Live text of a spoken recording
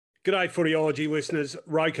G'day Footyology listeners,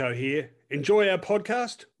 Roko here. Enjoy our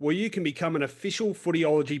podcast where you can become an official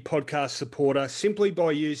Footyology podcast supporter simply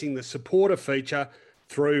by using the supporter feature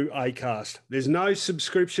through Acast. There's no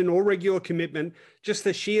subscription or regular commitment, just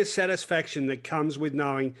the sheer satisfaction that comes with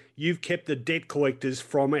knowing you've kept the debt collectors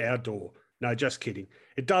from our door. No, just kidding.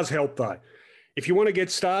 It does help though. If you want to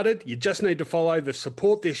get started, you just need to follow the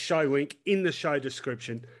support this show link in the show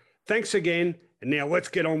description. Thanks again, and now let's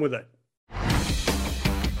get on with it.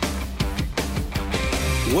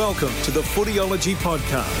 Welcome to the Footyology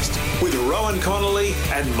Podcast with Rowan Connolly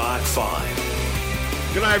and Mark Fine.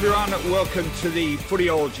 G'day everyone, welcome to the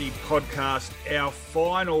Footyology Podcast, our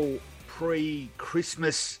final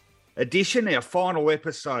pre-Christmas edition, our final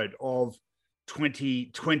episode of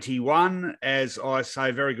 2021. As I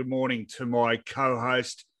say, very good morning to my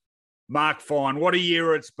co-host, Mark Fine. What a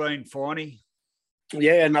year it's been, Finey.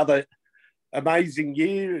 Yeah, another amazing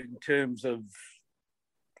year in terms of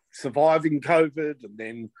surviving COVID and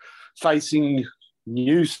then facing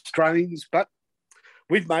new strains, but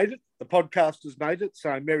we've made it. The podcast has made it.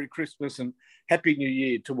 So Merry Christmas and Happy New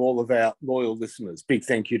Year to all of our loyal listeners. Big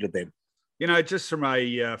thank you to them. You know, just from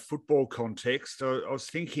a football context, I was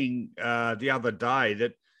thinking the other day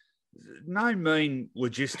that no mean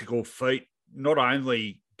logistical feat, not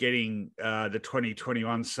only getting the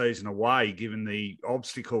 2021 season away, given the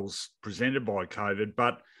obstacles presented by COVID,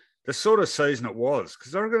 but the sort of season it was,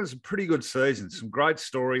 because I reckon it was a pretty good season, some great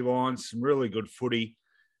storylines, some really good footy.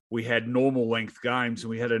 We had normal length games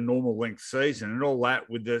and we had a normal length season and all that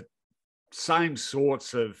with the same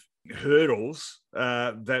sorts of hurdles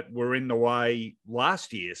that were in the way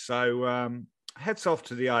last year. So hats off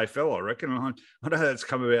to the AFL, I reckon. I know that's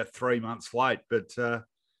come about 3 months late, but I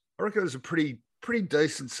reckon it was a pretty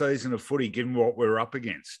decent season of footy given what we were up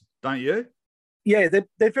against, don't you? Yeah,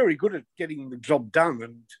 they're very good at getting the job done,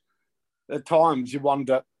 and at times you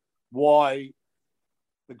wonder why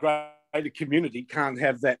the greater community can't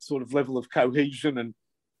have that sort of level of cohesion and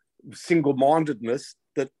single-mindedness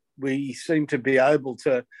that we seem to be able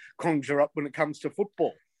to conjure up when it comes to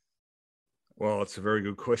football. Well, it's a very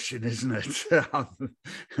good question, isn't it?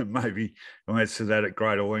 Maybe I'll answer that at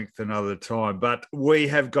greater length another time. But we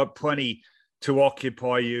have got plenty to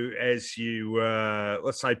occupy you as you,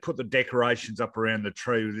 let's say, put the decorations up around the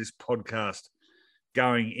tree with this podcast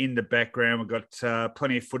going in the background. We've got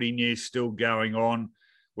plenty of footy news still going on.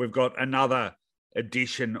 We've got another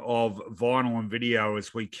edition of Vinyl and Video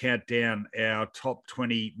as we count down our top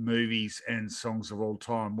 20 movies and songs of all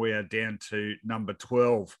time. We are down to number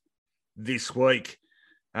 12 this week.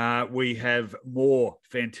 We have more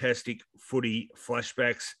fantastic footy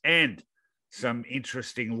flashbacks and some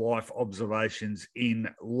interesting life observations in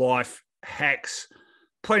life hacks.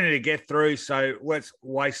 Plenty to get through, so let's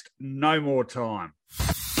waste no more time.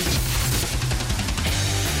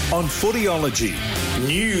 On Footyology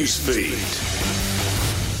Newsfeed.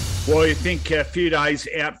 Well, you think a few days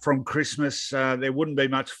out from Christmas, there wouldn't be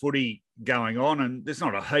much footy going on, and there's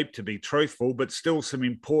not a heap to be truthful, but still some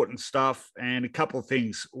important stuff and a couple of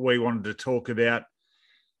things we wanted to talk about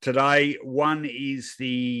today. One is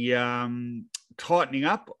the tightening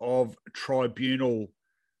up of tribunal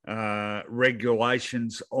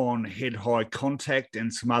regulations on head-high contact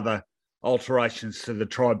and some other alterations to the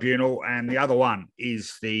tribunal. And the other one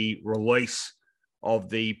is the release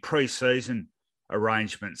of the pre-season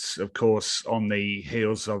arrangements, of course, on the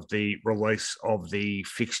heels of the release of the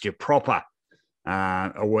fixture proper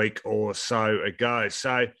a week or so ago.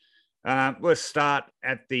 So let's start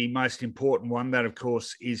at the most important one. That, of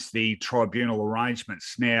course, is the tribunal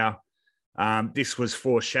arrangements. Now, this was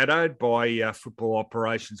foreshadowed by football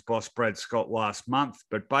operations boss Brad Scott last month,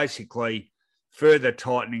 but basically further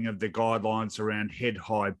tightening of the guidelines around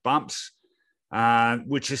head-high bumps,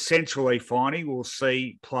 which essentially, Finey, will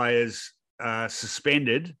see players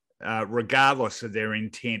suspended regardless of their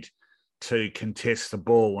intent to contest the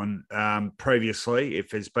ball. And previously, if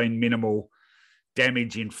there's been minimal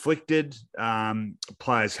damage inflicted,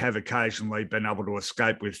 players have occasionally been able to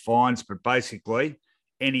escape with fines, but basically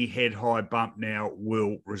any head-high bump now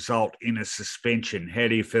will result in a suspension. How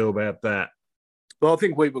do you feel about that? Well, I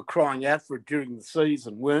think we were crying out for it during the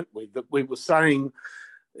season, weren't we? That we were saying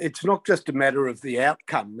it's not just a matter of the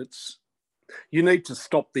outcome. It's you need to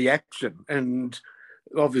stop the action. And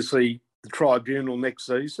obviously the tribunal next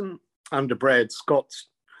season under Brad Scott's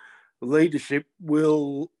leadership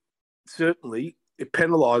will certainly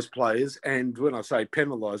penalise players. And when I say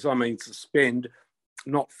penalise, I mean suspend,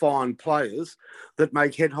 not fine players that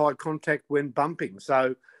make head-high contact when bumping.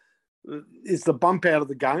 So is the bump out of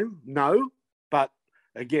the game? No. But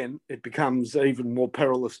again, it becomes even more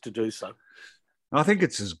perilous to do so. I think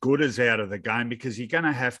it's as good as out of the game because you're going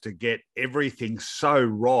to have to get everything so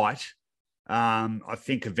right. I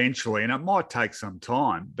think eventually, and it might take some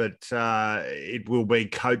time, but it will be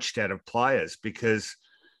coached out of players because,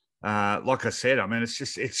 like I said, I mean,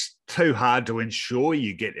 it's too hard to ensure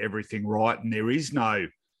you get everything right, and there is no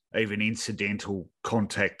even incidental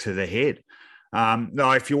contact to the head.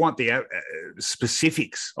 Now, if you want the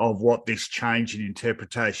specifics of what this change in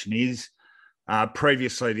interpretation is,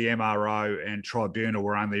 previously the MRO and tribunal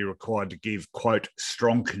were only required to give, quote,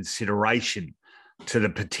 strong consideration to the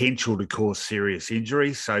potential to cause serious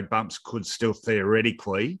injury. So bumps could still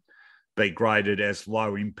theoretically be graded as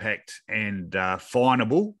low impact and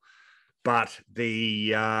finable. But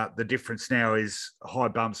the difference now is high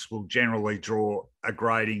bumps will generally draw a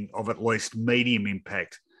grading of at least medium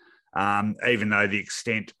impact, even though the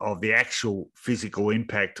extent of the actual physical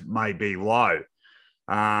impact may be low.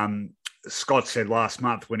 Scott said last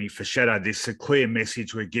month when he foreshadowed this, a clear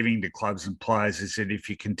message we're giving to clubs and players is that if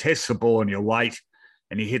you contest the ball and you're late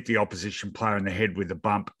and you hit the opposition player in the head with a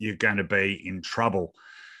bump, you're going to be in trouble.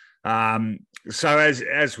 So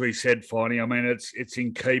as we said, Finey, I mean, it's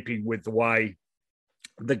in keeping with the way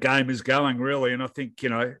the game is going, really. And I think,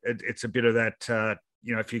 it's a bit of that,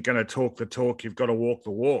 if you're going to talk the talk, you've got to walk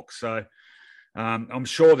the walk. So I'm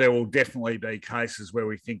sure there will definitely be cases where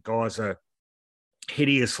we think guys are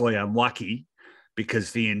hideously unlucky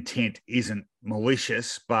because the intent isn't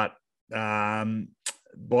malicious, but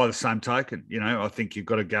by the same token, I think you've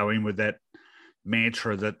got to go in with that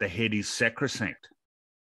mantra that the head is sacrosanct.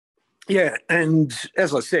 Yeah, and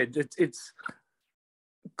as I said, it's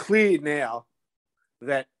clear now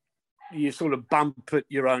that you sort of bump at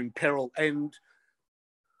your own peril. And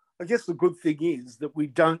I guess the good thing is that we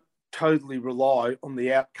don't totally rely on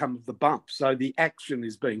the outcome of the bump. So the action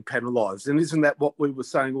is being penalised. And isn't that what we were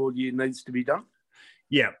saying all year needs to be done?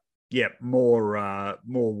 Yeah. More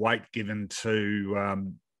weight given to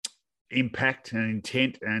impact and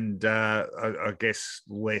intent, and I guess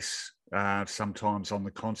less sometimes on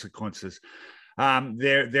the consequences.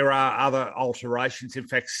 There are other alterations. In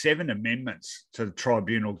fact, 7 amendments to the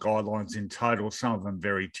tribunal guidelines in total, some of them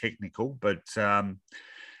very technical, but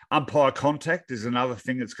umpire contact is another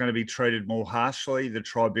thing that's going to be treated more harshly. The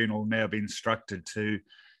tribunal will now be instructed to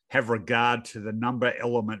have regard to the number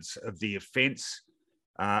elements of the offence,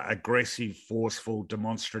 aggressive, forceful,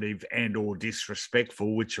 demonstrative and or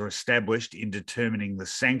disrespectful, which are established in determining the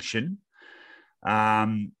sanction.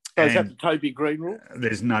 Is that the Toby Green rule?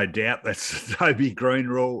 There's no doubt that's the Toby Green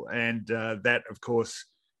rule. And that, of course,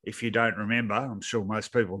 if you don't remember, I'm sure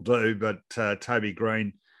most people do, but Toby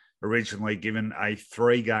Green originally given a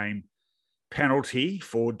 3-game penalty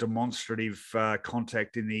for demonstrative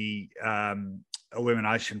contact in the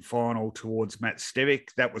elimination final towards Matt Stevic.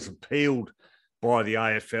 That was appealed by the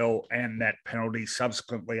AFL, and that penalty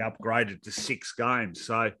subsequently upgraded to 6 games.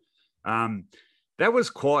 So that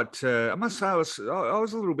was quite, I must say, I was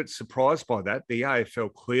a little bit surprised by that. The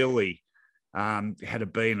AFL clearly had a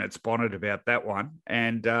bee in its bonnet about that one.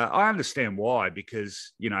 And I understand why,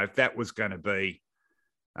 because, if that was going to be,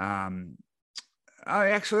 I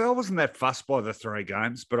wasn't that fussed by the 3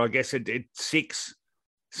 games, but I guess it 6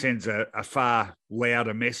 sends a far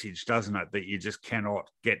louder message, doesn't it, that you just cannot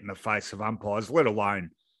get in the face of umpires, let alone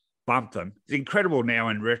bump them. It's incredible now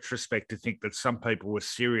in retrospect to think that some people were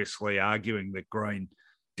seriously arguing that Green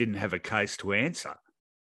didn't have a case to answer.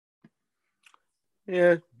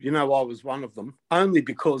 Yeah, I was one of them, only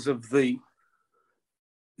because of the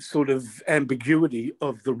sort of ambiguity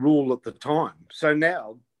of the rule at the time. So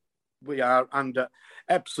now we are under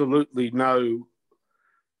absolutely no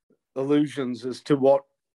illusions as to what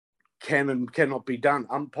can and cannot be done.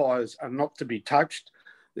 Umpires are not to be touched.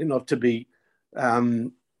 They're not to be,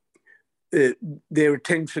 their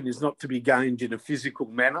attention is not to be gained in a physical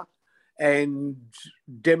manner, and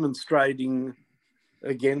demonstrating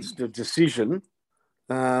against a decision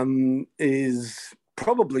is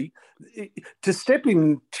probably to step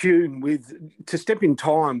in time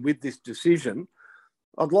with this decision.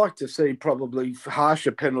 I'd like to see probably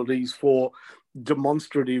harsher penalties for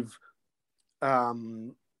demonstrative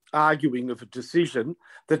arguing of a decision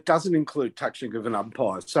that doesn't include touching of an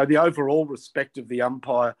umpire. So the overall respect of the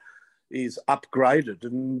umpire is upgraded,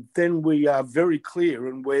 and then we are very clear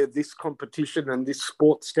in where this competition and this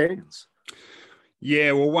sport stands.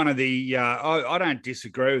 Yeah, well, one of the, I don't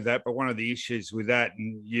disagree with that, but one of the issues with that,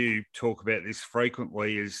 and you talk about this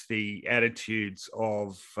frequently, is the attitudes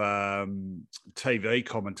of TV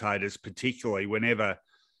commentators, particularly whenever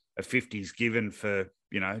a 50 is given for,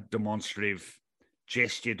 demonstrative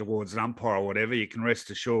gesture towards an umpire or whatever. You can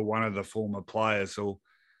rest assured one of the former players will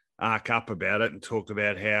arc up about it and talk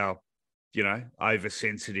about how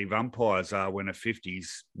oversensitive umpires are when a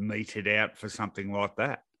 50's meted out for something like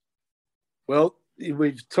that. Well,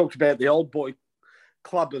 we've talked about the old boy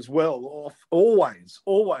club as well,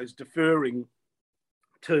 always deferring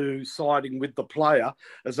to siding with the player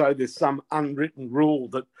as though there's some unwritten rule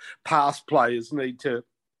that past players need to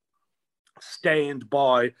stand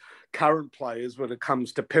by current players when it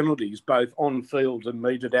comes to penalties, both on field and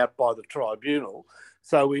meted out by the tribunal.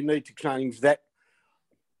 So we need to change that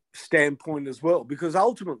standpoint as well, because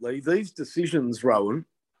ultimately these decisions, Rowan,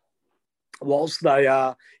 whilst they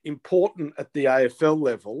are important at the AFL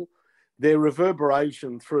level, their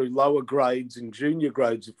reverberation through lower grades and junior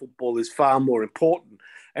grades of football is far more important.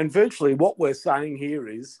 And virtually what we're saying here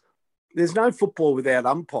is there's no football without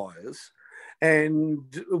umpires,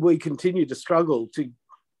 and we continue to struggle to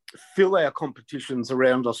fill our competitions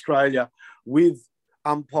around Australia with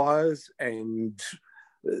umpires, and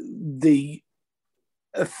the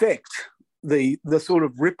effect, the sort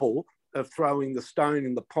of ripple of throwing the stone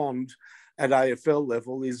in the pond at AFL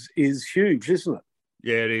level is huge, isn't it?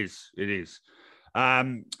 Yeah, it is. It is.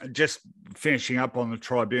 Just finishing up on the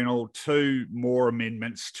tribunal, 2 more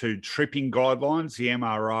amendments to tripping guidelines. The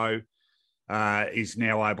MRO is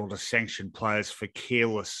now able to sanction players for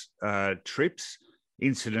careless trips.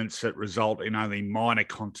 Incidents that result in only minor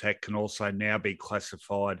contact can also now be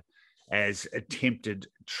classified as attempted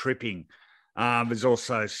tripping. There's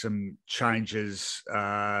also some changes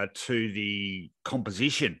to the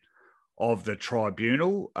composition of the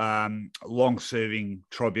tribunal. Long-serving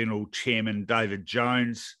tribunal chairman David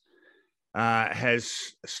Jones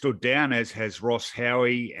has stood down, as has Ross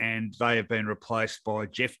Howie, and they have been replaced by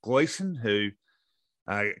Jeff Gleeson, who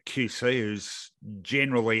QC, who's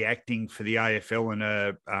generally acting for the AFL in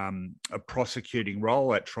a prosecuting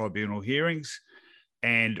role at tribunal hearings,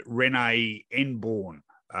 and Renee Enbom,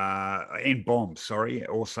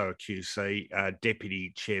 also a QC,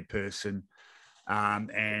 deputy chairperson,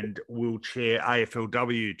 and will chair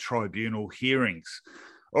AFLW tribunal hearings.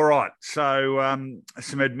 All right, so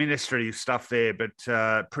some administrative stuff there, but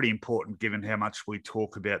pretty important given how much we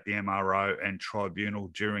talk about the MRO and tribunal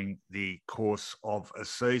during the course of a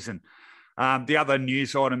season. The other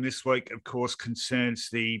news item this week, of course, concerns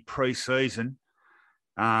the pre-season.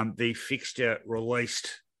 The fixture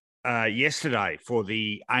released yesterday for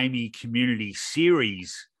the Amy Community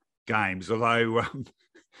Series games, although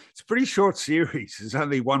it's a pretty short series. There's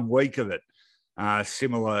only 1 week of it,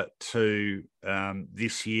 similar to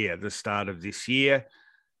this year, the start of this year.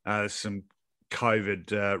 Some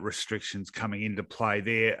COVID restrictions coming into play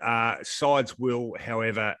there. Sides will,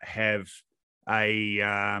 however, have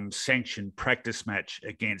a sanctioned practice match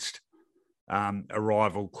against a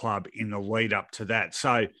rival club in the lead up to that.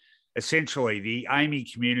 So essentially, the Amy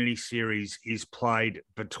Community Series is played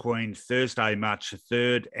between Thursday, March the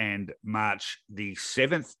 3rd and March the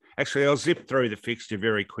 7th. Actually, I'll zip through the fixture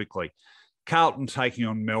very quickly. Carlton taking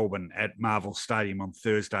on Melbourne at Marvel Stadium on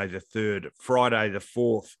Thursday the 3rd. Friday the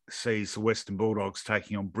 4th sees the Western Bulldogs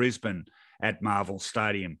taking on Brisbane at Marvel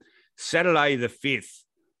Stadium. Saturday the 5th,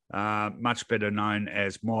 much better known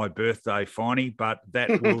as my birthday, Finey, but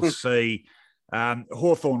that will see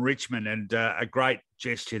Hawthorn Richmond, and a great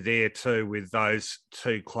gesture there too with those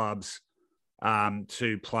 2 clubs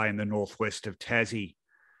to play in the northwest of Tassie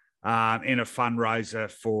in a fundraiser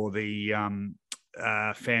for the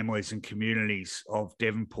families and communities of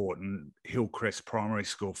Devonport and Hillcrest Primary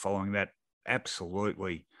School following that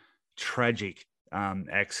absolutely tragic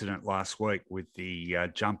accident last week with the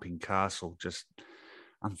jumping castle. Just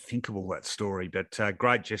unthinkable, that story, but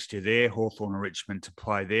great gesture there. Hawthorn and Richmond to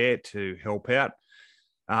play there to help out.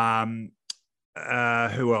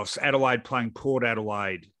 Who else? Adelaide playing Port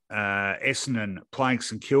Adelaide. Essendon playing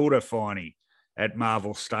St Kilda, Finey, at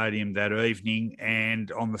Marvel Stadium that evening.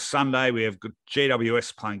 And on the Sunday, we have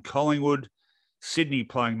GWS playing Collingwood, Sydney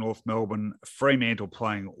playing North Melbourne, Fremantle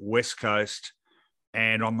playing West Coast.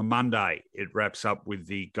 And on the Monday, it wraps up with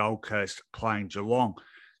the Gold Coast playing Geelong.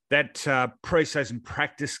 That pre-season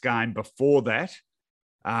practice game before that,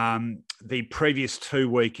 the previous 2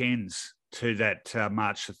 weekends to that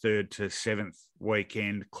March the 3rd to 7th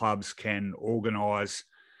weekend, clubs can organise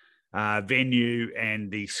venue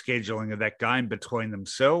and the scheduling of that game between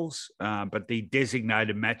themselves. But the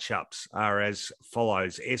designated matchups are as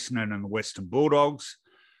follows: Essendon and the Western Bulldogs,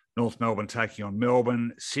 North Melbourne taking on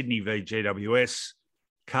Melbourne, Sydney v GWS,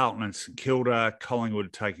 Carlton and St Kilda,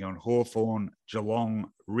 Collingwood taking on Hawthorn,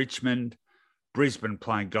 Geelong, Richmond, Brisbane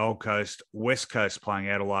playing Gold Coast, West Coast playing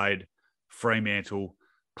Adelaide, Fremantle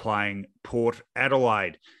playing Port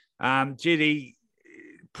Adelaide. The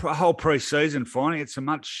whole pre-season, Finally, it's a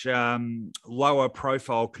much lower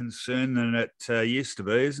profile concern than it used to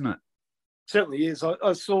be, isn't it? certainly is.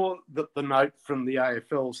 I saw that the note from the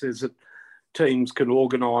AFL says that teams can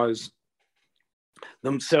organise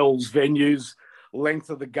themselves venues, length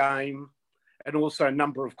of the game, and also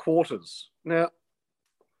number of quarters. Now,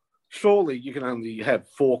 surely you can only have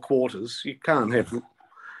 4 quarters. You can't have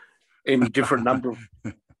any different number of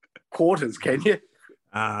quarters, can you?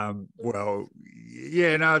 Well,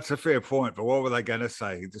 yeah, no, it's a fair point. But what were they going to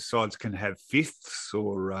say? The sides can have fifths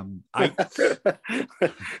or eighths.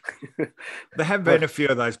 There have been a few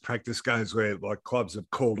of those practice games where like clubs have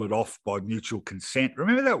called it off by mutual consent.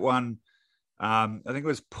 Remember that one? I think it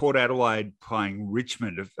was Port Adelaide playing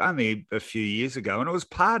Richmond only a few years ago, and it was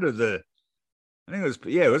part of the. I think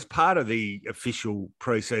it was part of the official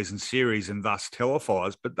preseason series and thus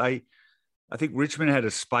televised. But I think Richmond had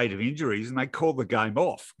a spate of injuries and they called the game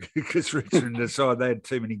off because Richmond decided they had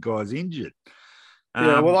too many guys injured.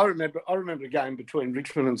 Well, I remember a game between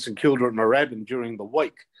Richmond and St Kilda at Moorabbin during the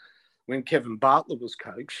week when Kevin Bartlett was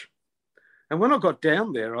coach. And when I got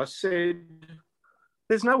down there, I said,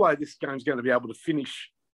 there's no way this game's going to be able to finish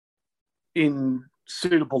in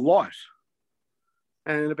suitable light.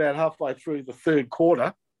 And about halfway through the third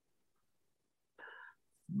quarter,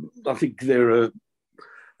 I think there are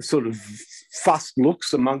sort of fussed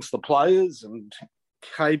looks amongst the players, and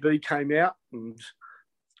KB came out, and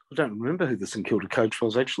I don't remember who the St Kilda coach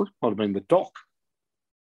was actually. Might have been the Doc.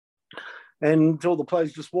 And all the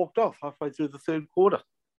players just walked off halfway through the third quarter.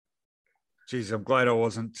 Geez, I'm glad I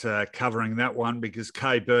wasn't covering that one because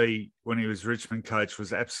KB, when he was Richmond coach,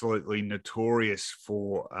 was absolutely notorious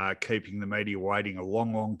for keeping the media waiting a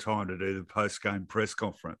long, long time to do the post-game press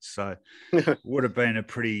conference. So it would have been a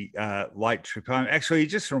pretty late trip home. Actually, you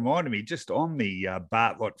just reminded me, just on the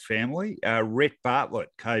Bartlett family, Rhett Bartlett,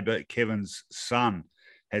 Kevin's son,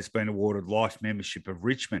 has been awarded life membership of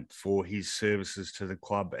Richmond for his services to the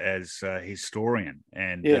club as a historian.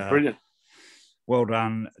 And brilliant. Well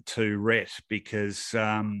done to Rhett because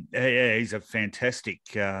he's a fantastic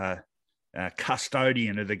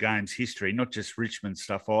custodian of the game's history, not just Richmond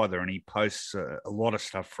stuff either. And he posts a lot of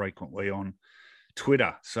stuff frequently on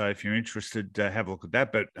Twitter. So if you're interested, have a look at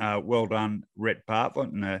that. But well done, Rhett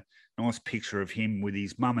Bartlett, and a nice picture of him with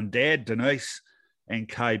his mum and dad, Denise and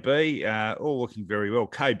KB, all looking very well.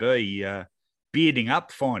 KB bearding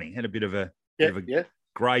up, finding had a bit of a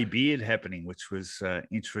grey beard happening, which was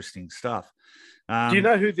interesting stuff. Do you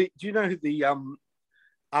know who the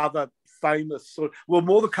other famous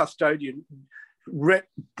more the custodian,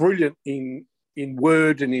 brilliant in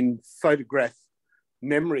word and in photograph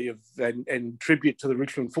memory of and tribute to the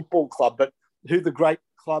Richmond Football Club, but who the great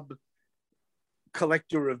club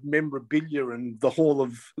collector of memorabilia and the Hall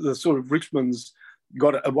of the sort of Richmond's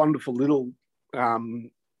got a wonderful little,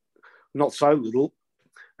 not so little,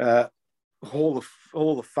 Hall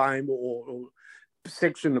of Fame or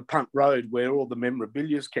section of Punt Road where all the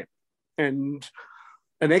memorabilia is kept. And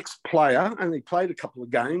an ex-player, only played a couple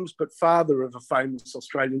of games, but father of a famous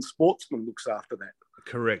Australian sportsman looks after that.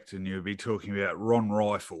 Correct, and you'll be talking about Ron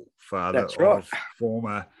Rifle, father That's right. of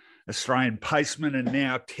former Australian paceman and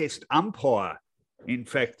now Test umpire. In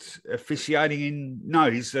fact, officiating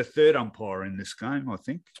he's the third umpire in this game, I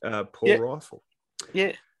think, Paul Rifle.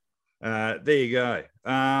 Yeah. There you go.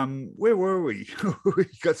 Where were we? We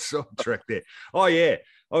got sidetracked there. Oh, yeah.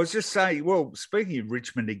 I was just saying, well, speaking of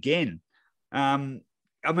Richmond again, I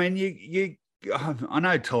mean, I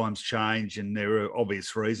know times change and there are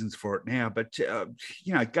obvious reasons for it now, but,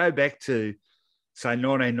 go back to, say,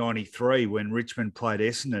 1993 when Richmond played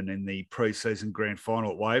Essendon in the pre-season grand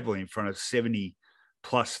final at Waverley in front of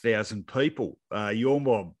 70,000+ people. Your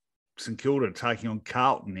mob, St Kilda, taking on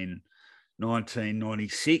Carlton in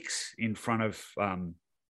 1996 in front of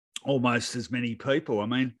almost as many people. I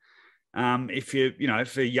mean, if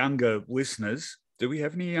for younger listeners, do we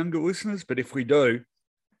have any younger listeners? But if we do,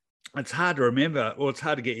 it's hard to remember, or it's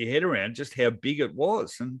hard to get your head around just how big it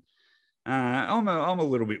was. And I'm a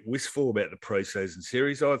little bit wistful about the pre-season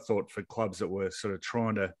series. I thought for clubs that were sort of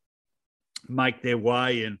trying to make their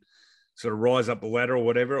way and sort of rise up the ladder or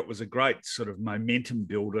whatever, it was a great sort of momentum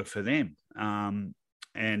builder for them.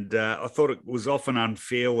 And I thought it was often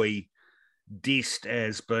unfairly dissed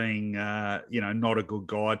as being, not a good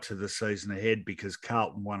guide to the season ahead because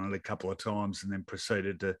Carlton won it a couple of times and then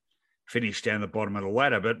proceeded to finish down the bottom of the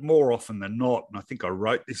ladder. But more often than not, and I think I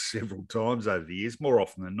wrote this several times over the years, more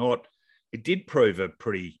often than not, it did prove a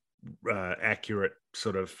pretty accurate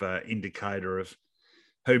sort of indicator of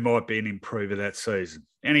who might be an improver that season.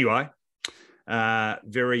 Anyway,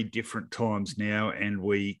 very different times now, and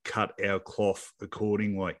we cut our cloth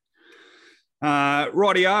accordingly.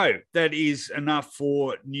 Rightio, that is enough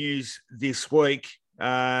for news this week.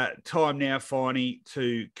 Time now, Finey,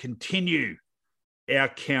 to continue our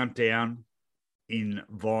countdown in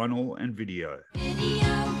vinyl and video.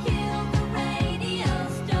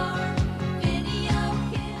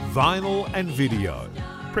 Vinyl and video.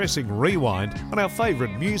 Pressing rewind on our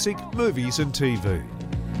favourite music, movies and TV.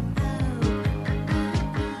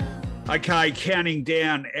 Okay, counting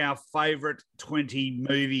down our favourite 20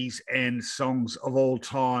 movies and songs of all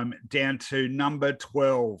time down to number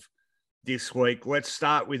 12 this week. Let's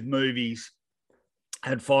start with movies.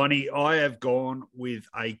 And Finey, I have gone with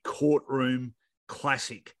a courtroom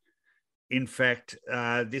classic. In fact,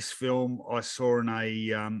 this film I saw in I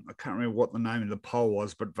can't remember what the name of the poll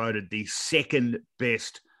was, but voted the second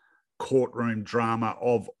best courtroom drama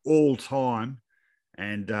of all time.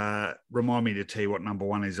 And remind me to tell you what number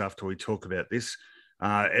one is after we talk about this.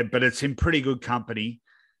 But it's in pretty good company.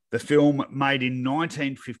 The film made in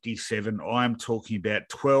 1957, I am talking about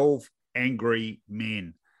 12 Angry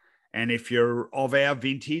Men. And if you're of our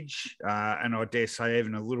vintage, and I dare say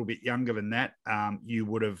even a little bit younger than that, you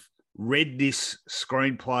would have read this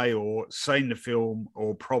screenplay or seen the film,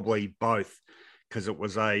 or probably both, because it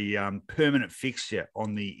was a permanent fixture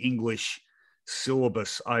on the English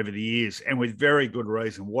syllabus over the years, and with very good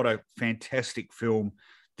reason. What a fantastic film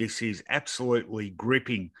this is. Absolutely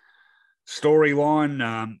gripping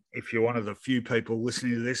storyline. If you're one of the few people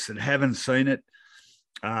listening to this that haven't seen it,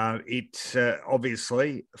 it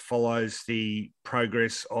obviously follows the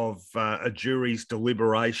progress of a jury's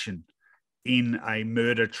deliberation in a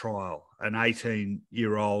murder trial. An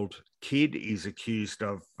 18-year-old kid is accused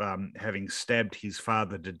of having stabbed his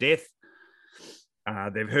father to death.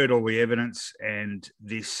 They've heard all the evidence, and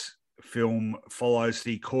this film follows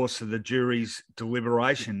the course of the jury's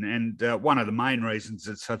deliberation. And one of the main reasons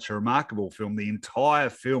it's such a remarkable film, the entire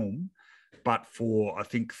film, but for, I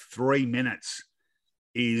think, 3 minutes,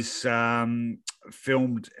 is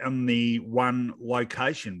filmed in the one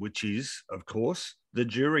location, which is, of course, the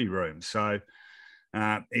jury room. So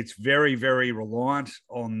it's very, very reliant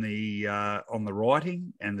on the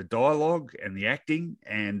writing and the dialogue and the acting,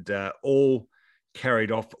 and all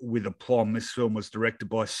carried off with aplomb. This film was directed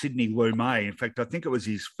by Sidney Lumet. In fact, I think it was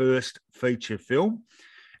his first feature film.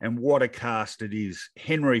 And what a cast it is.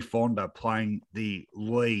 Henry Fonda playing the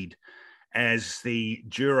lead as the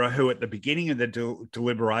juror who at the beginning of the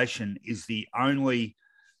deliberation is the only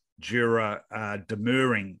juror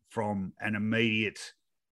demurring from an immediate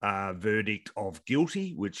verdict of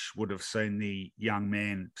guilty, which would have seen the young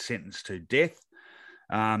man sentenced to death.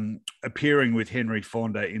 Appearing with Henry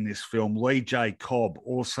Fonda in this film, Lee J. Cobb,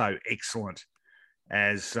 also excellent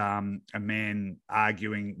as a man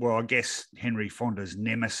arguing, well, I guess Henry Fonda's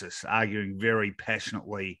nemesis, arguing very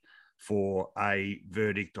passionately for a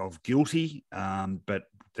verdict of guilty, but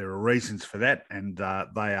there are reasons for that, and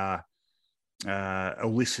they are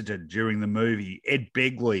elicited during the movie. Ed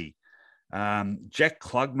Begley, Jack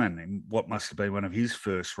Klugman in what must have been one of his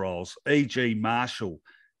first roles, E.G. Marshall,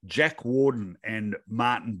 Jack Warden and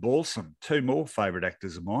Martin Balsam, two more favourite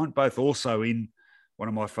actors of mine, both also in one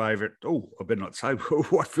of my favourite, I better not say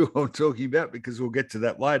what film I'm talking about because we'll get to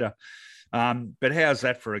that later. But how's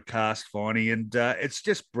that for a cast, Finey? And it's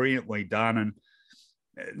just brilliantly done. And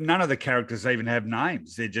none of the characters even have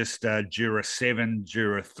names. They're just Juror 7,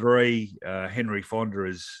 Juror 3, Henry Fonda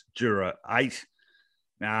is Juror 8.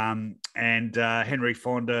 And Henry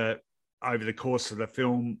Fonda, over the course of the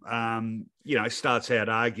film, starts out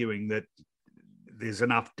arguing that there's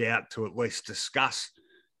enough doubt to at least discuss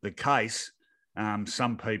the case.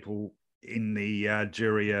 Some people in the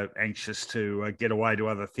jury are anxious to get away to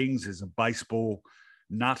other things. There's a baseball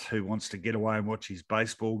nut who wants to get away and watch his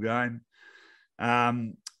baseball game.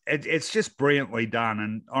 It's just brilliantly done.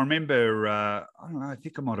 And I remember, I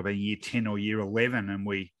think I might have been year 10 or year 11, and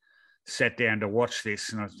we sat down to watch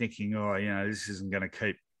this, and I was thinking, this isn't going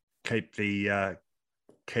to keep the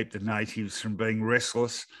natives from being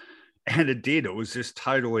restless. And it did. It was just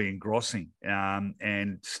totally engrossing.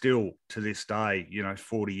 And still to this day,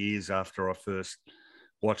 40 years after I first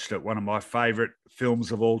watched it, one of my favourite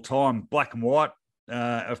films of all time. Black and white,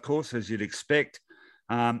 of course, as you'd expect.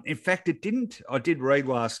 In fact, I did read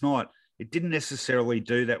last night, it didn't necessarily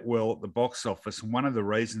do that well at the box office. And one of the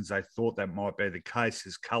reasons I thought that might be the case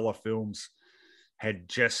is colour films had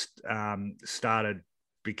just started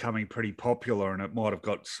becoming pretty popular, and it might have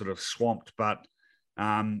got sort of swamped. But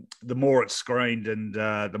the more it screened and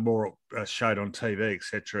the more it showed on TV,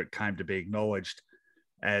 etc., it came to be acknowledged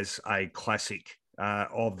as a classic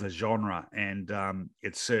of the genre. And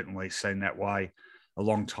it's certainly seen that way a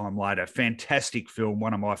long time later. Fantastic film,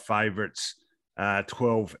 one of my favourites,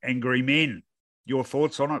 12 Angry Men. Your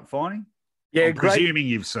thoughts on it, Finey? Yeah, I'm presuming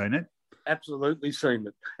you've seen it. absolutely seen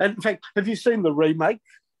it. And in fact, have you seen the remake,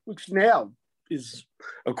 which now is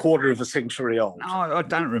a quarter of a century old? No, I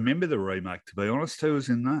don't remember the remake, to be honest. Who was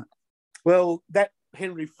in that? Well, that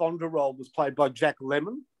Henry Fonda role was played by Jack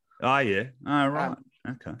Lemmon. Oh, yeah. Oh, right.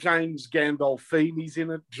 Okay. James Gandolfini's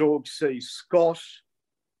in it, George C. Scott,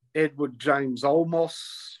 Edward James Olmos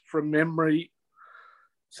from memory.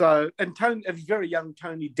 So, and a very young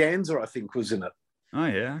Tony Danza, I think, was in it. Oh,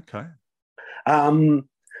 yeah. Okay.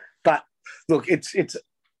 But look, it's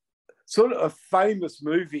sort of a famous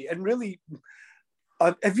movie. And really,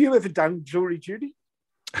 have you ever done jury duty?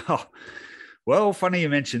 Oh, well, funny you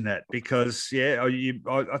mentioned that because, yeah,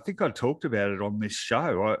 I think I talked about it on this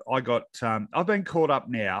show. I've been caught up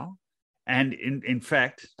now. And in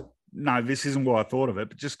fact, no, this isn't why I thought of it,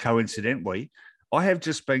 but just coincidentally, I have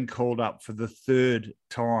just been called up for the third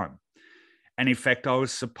time. And in fact, I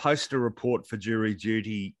was supposed to report for jury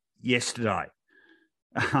duty yesterday.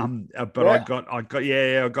 But yeah. I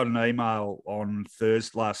got an email on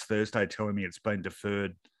last Thursday telling me it's been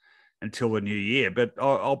deferred until the new year, but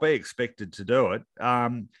I'll be expected to do it.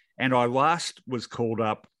 And I last was called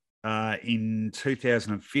up in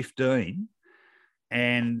 2015,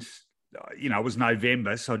 and it was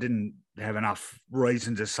November, so I didn't have enough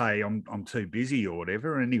reason to say I'm too busy or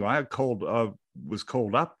whatever. Anyway, I was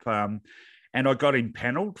called up, and I got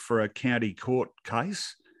impaneled for a county court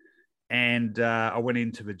case. And I went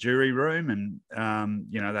into the jury room, and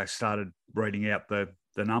they started reading out the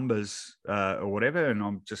numbers or whatever, and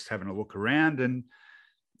I'm just having a look around, and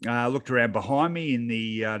looked around behind me in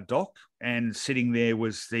the dock, and sitting there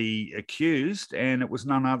was the accused, and it was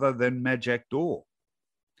none other than Majak Daw,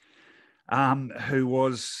 who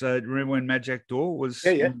was, remember when Majak Daw was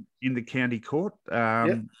in the county court?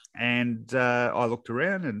 And I looked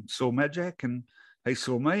around and saw Majak, and he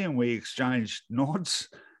saw me, and we exchanged nods.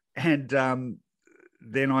 And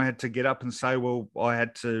then I had to get up and say, well, I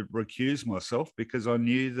had to recuse myself because I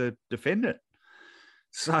knew the defendant.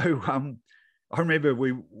 So I remember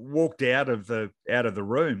we walked out of the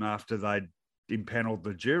room after they'd impaneled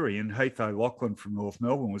the jury, and Heath O'Loughlin from North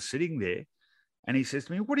Melbourne was sitting there, and he says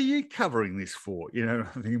to me, "What are you covering this for?" I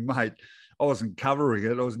think, mate, I wasn't covering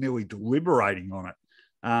it. I was nearly deliberating on it.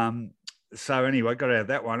 So anyway, I got out of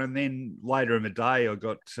that one. And then later in the day, I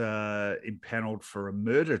got impaneled for a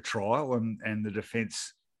murder trial, and the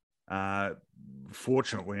defence,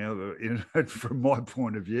 fortunately, from my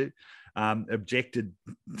point of view, objected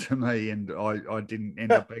to me, and I didn't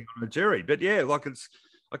end up being on a jury. But yeah,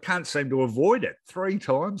 I can't seem to avoid it 3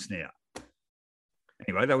 times now.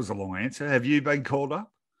 Anyway, that was a long answer. Have you been called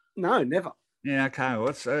up? No, never. Yeah, okay.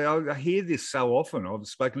 Well, I hear this so often. I've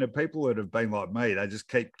spoken to people that have been like me. They just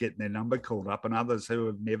keep getting their number called up, and others who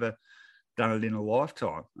have never done it in a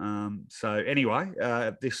lifetime. So anyway,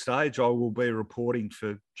 at this stage, I will be reporting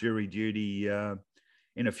for jury duty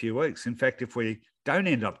in a few weeks. In fact, if we don't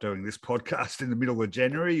end up doing this podcast in the middle of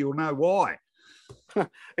January, you'll know why.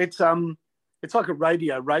 It's like a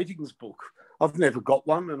radio ratings book. I've never got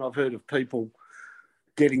one, and I've heard of people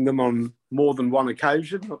getting them on more than one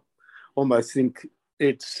occasion. I almost think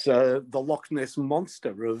it's the Loch Ness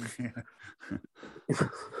Monster of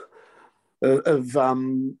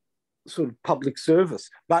sort of public service.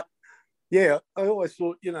 But yeah, I always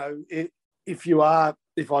thought, if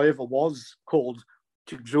I ever was called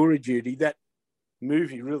to jury duty, that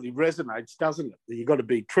movie really resonates, doesn't it? You've got to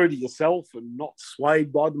be true to yourself and not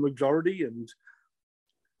swayed by the majority. And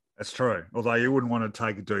that's true. Although you wouldn't want to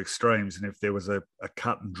take it to extremes. And if there was a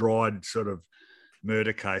cut and dried sort of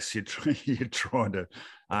murder case, you're trying to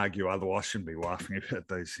argue. Otherwise, I shouldn't be laughing about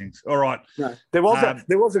these things. All right. No, there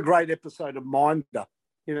was a great episode of Minder.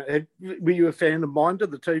 Were you a fan of Minder,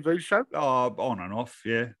 the TV show? Oh, on and off,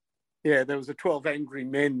 yeah. Yeah, there was a 12 Angry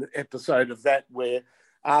Men episode of that where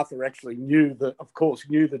Arthur actually knew the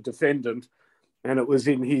defendant, and it was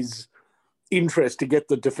in his interest to get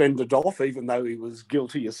the defendant off, even though he was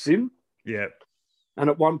guilty of sin. Yeah. And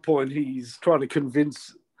at one point, he's trying to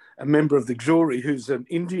convince a member of the jury who's an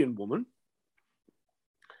Indian woman.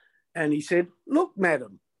 And he said, "Look,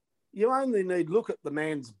 madam, you only need look at the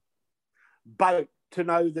man's boat to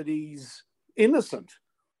know that he's innocent."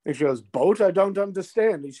 And she goes, "Boat? I don't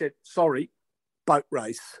understand." He said, "Sorry, boat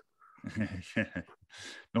race."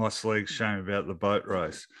 Nice legs, shame about the boat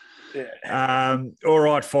race. Yeah. All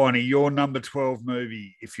right, Finey, your number 12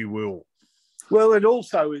 movie, if you will. Well, it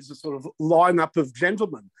also is a sort of lineup of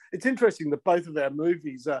gentlemen. It's interesting that both of our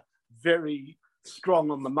movies are very strong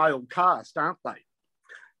on the male cast, aren't they?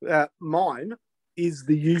 Mine is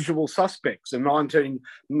The Usual Suspects, a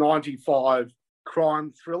 1995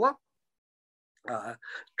 crime thriller.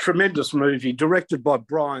 Tremendous movie, directed by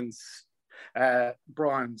Brian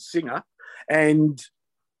Singer, And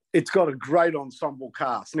it's got a great ensemble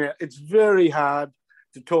cast. Now, it's very hard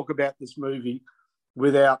to talk about this movie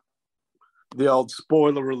without the old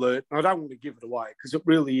spoiler alert. I don't want to give it away because it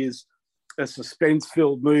really is a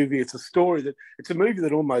suspense-filled movie. It's a movie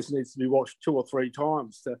that almost needs to be watched 2 or 3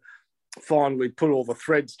 times to finally put all the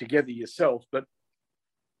threads together yourself. But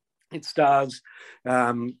it stars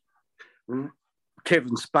Kevin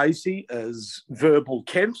Spacey as Verbal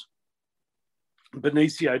Kent,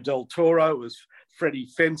 Benicio del Toro as Freddie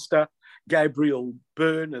Fenster, Gabriel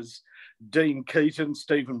Byrne as Dean Keaton,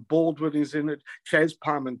 Stephen Baldwin is in it, Chaz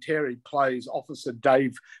Parmentieri plays Officer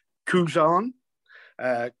Dave Cujan,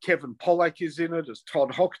 Kevin Pollak is in it as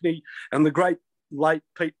Todd Hockney, and the great late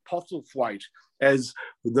Pete Postlethwaite as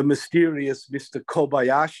the mysterious Mr.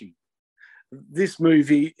 Kobayashi. This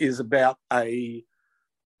movie is about a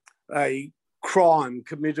crime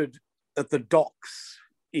committed at the docks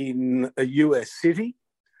in a US city,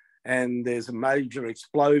 and there's a major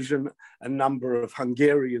explosion, a number of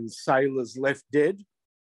Hungarian sailors left dead,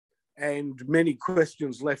 and many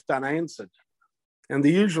questions left unanswered. And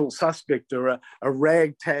the usual suspect are a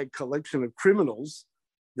ragtag collection of criminals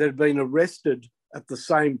that have been arrested at the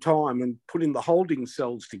same time and put in the holding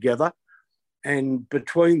cells together, and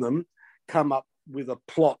between them come up with a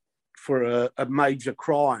plot for a major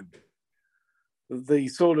crime. The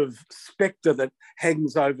sort of spectre that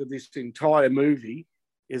hangs over this entire movie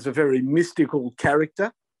is a very mystical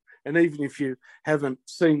character. And even if you haven't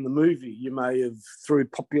seen the movie, you may have, through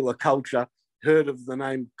popular culture, heard of the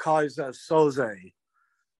name Kaiser Soze.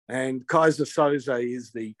 And Kaiser Soze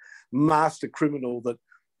is the master criminal that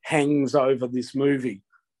hangs over this movie,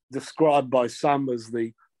 described by some as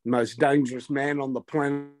the most dangerous man on the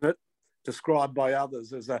planet, described by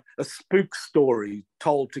others as a spook story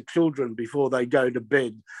told to children before they go to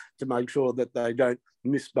bed to make sure that they don't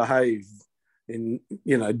misbehave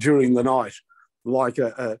during the night, like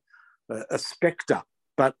a spectre.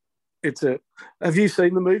 But have you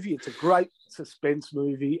seen the movie? It's a great suspense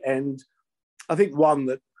movie, and I think one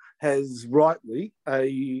that has rightly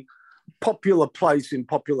a popular place in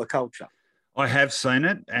popular culture. I have seen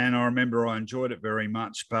it, and I remember I enjoyed it very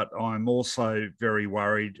much, but I'm also very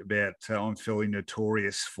worried about, I'm feeling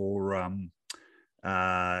notorious for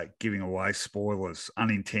giving away spoilers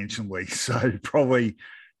unintentionally. So probably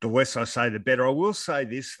the less I say, the better. I will say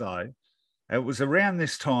this, though. It was around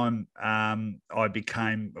this time I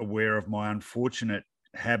became aware of my unfortunate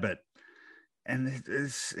habit, and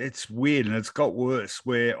it's weird, and it's got worse,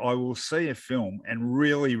 where I will see a film and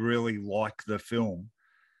really, really like the film,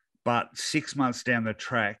 but 6 months down the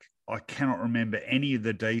track, I cannot remember any of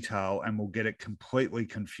the detail and will get it completely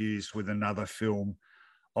confused with another film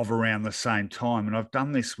of around the same time. And I've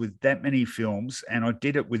done this with that many films, and I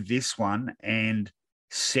did it with this one and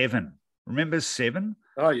Seven. Remember Seven?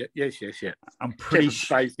 Oh, yeah. Yes. I'm pretty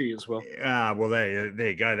Spacey as well. Well, there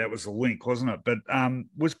you go. That was the link, wasn't it? But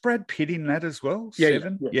was Brad Pitt in that as well? Yeah,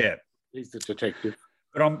 Seven? Yeah. He's the detective.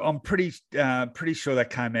 But I'm pretty sure that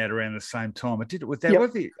came out around the same time. I did it with that.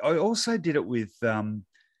 Yep. I also did it with, and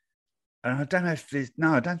I don't know if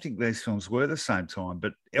I don't think these films were the same time,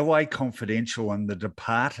 but LA Confidential and The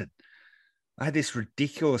Departed. I had this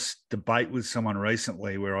ridiculous debate with someone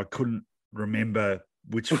recently where I couldn't remember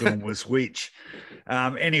which film was which.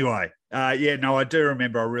 Anyway, I do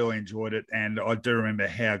remember I really enjoyed it, and I do remember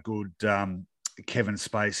how good Kevin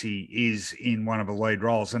Spacey is in one of the lead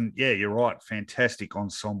roles. And yeah, you're right, fantastic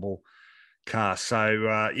ensemble cast. So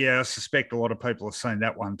I suspect a lot of people have seen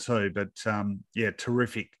that one too. But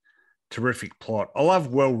terrific plot. I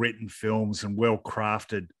love well-written films and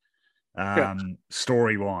well-crafted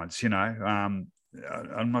storylines,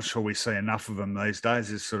 I'm not sure we see enough of them these days.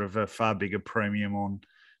 There's sort of a far bigger premium on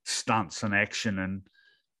stunts and action and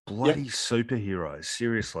bloody superheroes.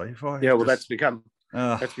 Seriously. That's become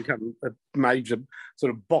a major sort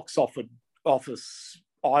of box office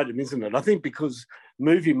item, isn't it? I think because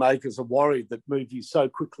movie makers are worried that movies so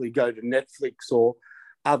quickly go to Netflix or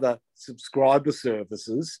other subscriber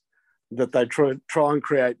services that they try and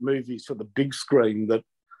create movies for the big screen that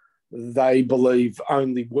they believe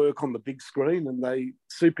only work on the big screen, and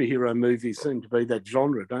superhero movies seem to be that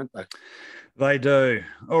genre, don't they? They do.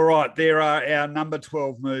 All right, there are our number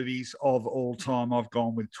 12 movies of all time. I've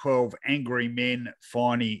gone with 12 Angry Men,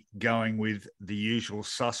 Finey going with The Usual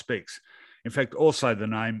Suspects. In fact, also the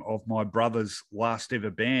name of my brother's last ever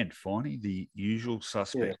band, Finey, The Usual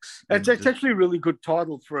Suspects. Yeah. It's actually a really good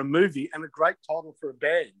title for a movie and a great title for a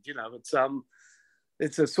band.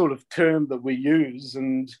 It's a sort of term that we use,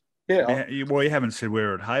 and well, you haven't said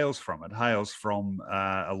where it hails from. It hails from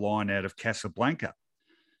a line out of Casablanca,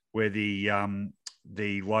 where the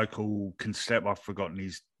local constable, I've forgotten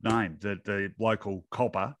his name. The local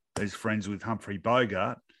copper is friends with Humphrey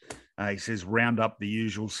Bogart. He says, round up the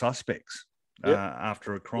usual suspects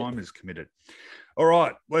after a crime is committed. All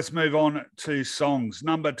right, let's move on to songs.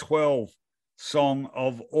 Number 12 song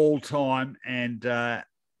of all time, and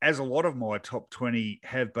as a lot of my top 20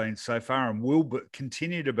 have been so far and will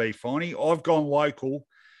continue to be, Finey, I've gone local.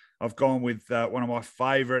 I've gone with one of my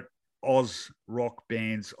favourite Oz rock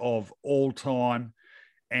bands of all time.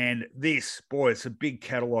 And this, boy, it's a big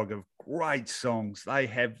catalogue of great songs. They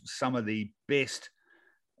have some of the best,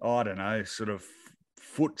 I don't know, sort of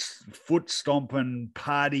foot stomping,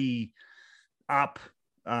 party up,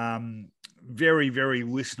 very, very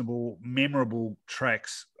listenable, memorable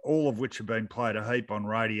tracks, all of which have been played a heap on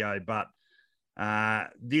radio. But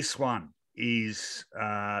this one is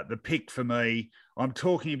the pick for me. I'm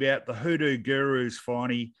talking about the Hoodoo Gurus,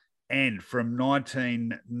 Finey, and from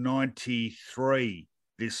 1993,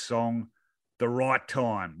 this song, The Right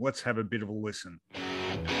Time. Let's have a bit of a listen.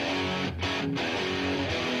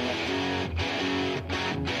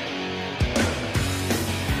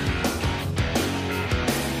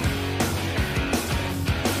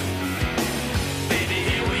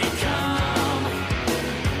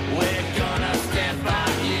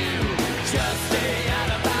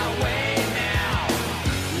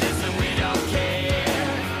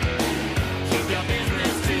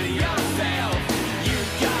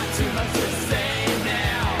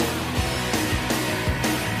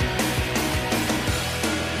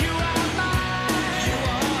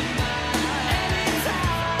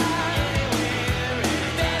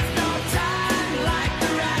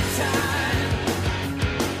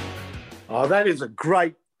 Oh, that is a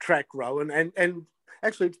great track, Rowan. And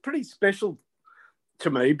actually, it's pretty special to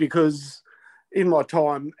me because in my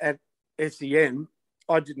time at SEN,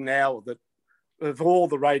 I did an hour that, of all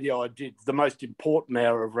the radio I did, the most important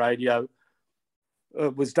hour of radio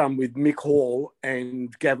was done with Mick Hall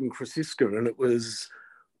and Gavin Krasiska. And it was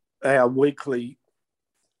our weekly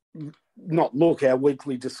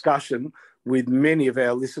discussion with many of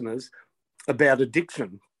our listeners about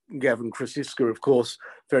addiction. Gavin Krasiska, of course,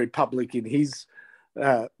 very public in his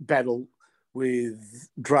battle with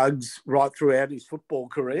drugs right throughout his football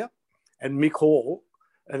career. And Mick Hall,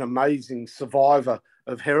 an amazing survivor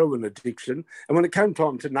of heroin addiction. And when it came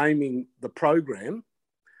time to naming the program,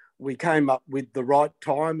 we came up with The Right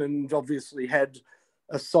Time and obviously had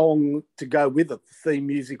a song to go with it. The theme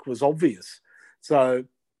music was obvious. So,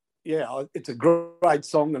 yeah, it's a great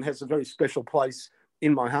song and has a very special place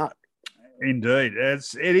in my heart. Indeed.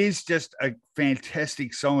 It is just a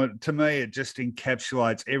fantastic song. To me, it just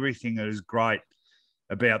encapsulates everything that is great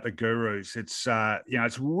about the Gurus. It's,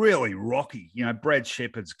 it's really rocky. Brad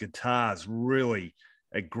Shepherd's guitar is really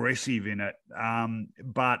aggressive in it,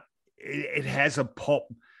 but it has a pop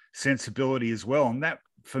sensibility as well. And that,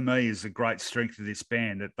 for me, is the great strength of this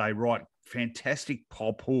band, that they write fantastic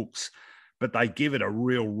pop hooks, but they give it a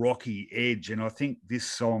real rocky edge. And I think this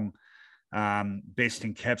song best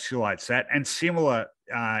encapsulates that, and similar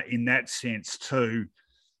in that sense to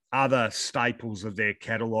other staples of their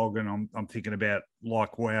catalogue. And I'm thinking about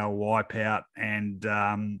Like Wow, Wipeout, and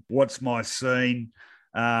What's My Scene.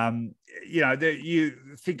 You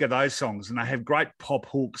think of those songs, and they have great pop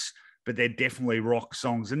hooks, but they're definitely rock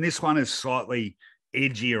songs. And this one is slightly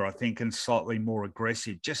edgier, I think, and slightly more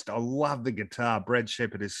aggressive. I love the guitar. Brad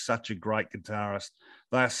Shepherd is such a great guitarist.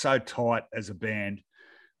 They are so tight as a band.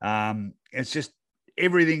 It's just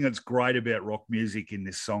everything that's great about rock music in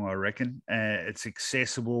this song, I reckon. It's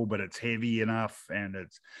accessible, but it's heavy enough, and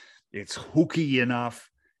it's hooky enough.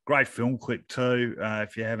 Great film clip too,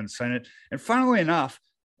 if you haven't seen it. And funnily enough,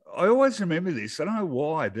 I always remember this. I don't know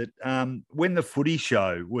why, but when the Footy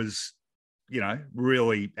Show was,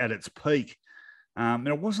 really at its peak, and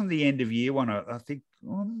it wasn't the end of year one. I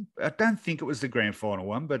don't think it was the grand final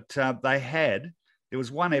one, but there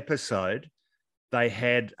was one episode. They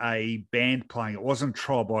had a band playing. It wasn't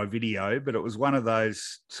Trial by Video, but it was one of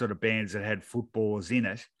those sort of bands that had footballers in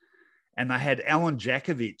it. And they had Alan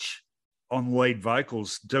Jakovic on lead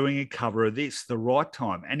vocals doing a cover of this, The Right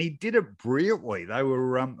Time. And he did it brilliantly. They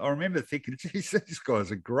were, I remember thinking, geez, these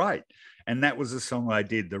guys are great. And that was the song they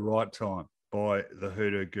did, The Right Time, by the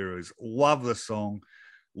Hoodoo Gurus. Love the song.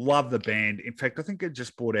 Love the band. In fact, I think it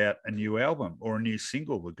just brought out a new album or a new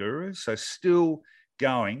single, The Gurus. So still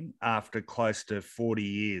going after close to 40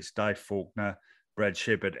 years. Dave Faulkner, Brad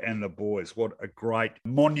Shepherd, and the boys. What a great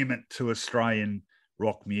monument to Australian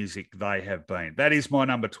rock music they have been. That is my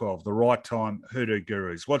number 12, The Right Time, Hoodoo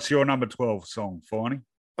Gurus. What's your number 12 song, Finey?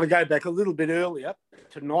 I go back a little bit earlier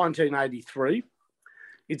to 1983.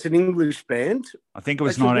 It's an English band. I think it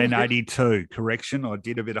was 1982. Correction, I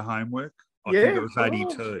did a bit of homework. I think it was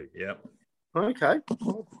 82. Yep. Okay.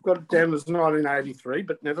 Well, I've got it down as 1983,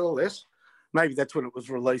 but nevertheless, maybe that's when it was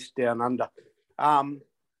released down under.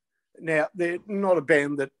 Now, they're not a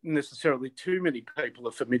band that necessarily too many people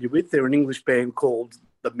are familiar with. They're an English band called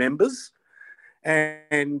The Members,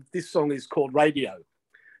 and this song is called Radio.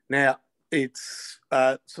 Now, it's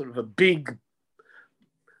sort of a big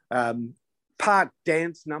part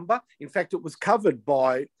dance number. In fact, it was covered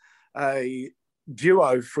by a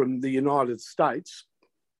duo from the United States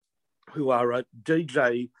who are a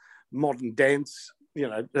DJ modern dance,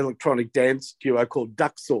 electronic dance duo called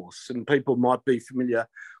Duck Sauce, and people might be familiar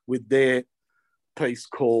with their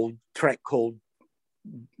track called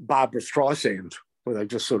Barbara Streisand, where they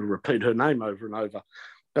just sort of repeat her name over and over.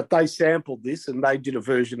 But they sampled this and they did a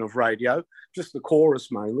version of Radio, just the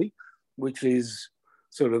chorus mainly, which is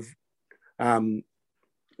sort of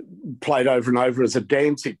played over and over as a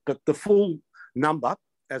dance hit. But the full number,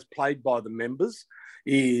 as played by the Members,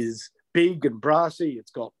 is big and brassy.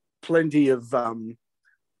 It's got plenty of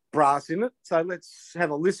brass in it. So let's have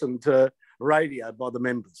a listen to Radio by the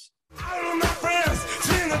Members. All of my friends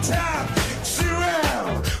sing the top, sit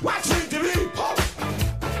around, watching TV.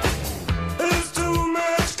 There's too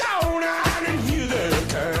much going on in here. That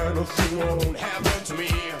kind of thing won't happen to me.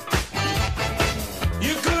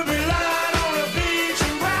 You could be lying on the beach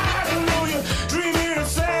and riding, know you're dreaming of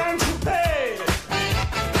Saint-Tropez.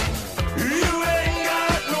 You ain't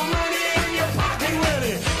got no money in your pocket, well,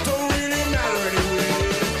 it don't really matter anyway.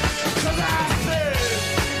 'Cause I said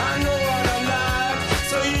I know what I'm like,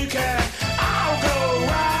 so you can all go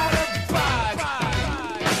ride a bike.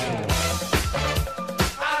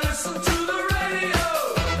 I listen to the radio.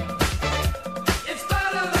 It's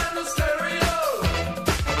better than the stereo.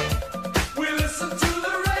 We listen to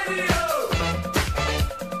the radio.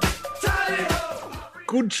 Tally-ho.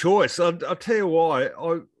 Good choice. I'll tell you why.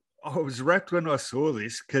 I was wrapped when I saw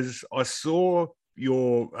this because I saw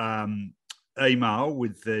your email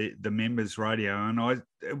with the Members Radio, and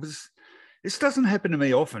this doesn't happen to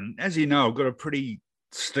me often. As you know, I've got a pretty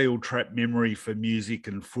steel trap memory for music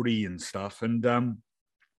and footy and stuff. And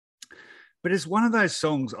but it's one of those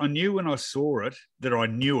songs I knew when I saw it that I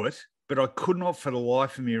knew it, but I could not for the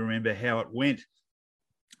life of me remember how it went.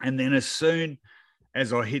 And then as soon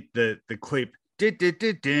as I hit the clip, and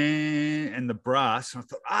the brass, I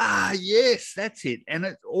thought, yes, that's it. And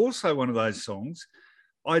it's also one of those songs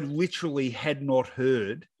I literally had not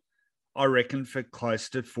heard, I reckon, for close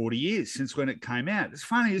to 40 years since when it came out. It's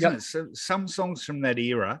funny, isn't it? So some songs from that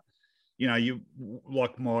era, you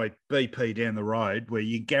like my BP down the road, where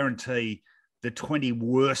you guarantee the 20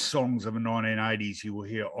 worst songs of the 1980s you will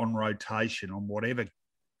hear on rotation on whatever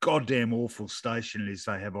goddamn awful station it is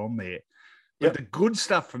they have on there. But the good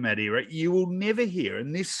stuff from that era, you will never hear.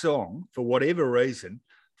 And this song, for whatever reason,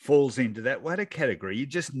 falls into that latter category. You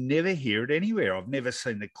just never hear it anywhere. I've never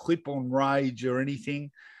seen the clip on Rage or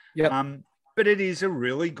anything. But it is a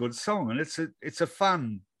really good song, and it's a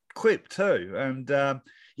fun clip too. And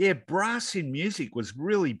brass in music was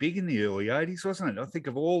really big in the early 80s, wasn't it? I think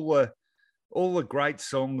of all the great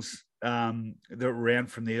songs that were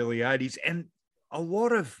around from the early 80s, and a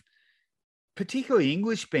lot of particularly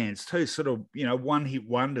English bands too, sort of, one-hit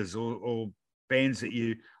wonders or bands that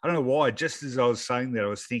I don't know why, just as I was saying that, I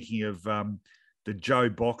was thinking of the Joe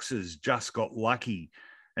Boxers, Just Got Lucky,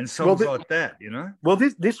 and songs like that, Well,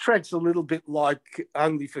 this track's a little bit like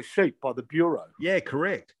Only for Sheep by the Bureau. Yeah,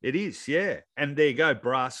 correct. It is, yeah. And there you go,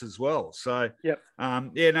 brass as well. So,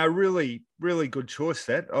 really, really good choice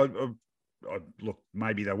that. I look,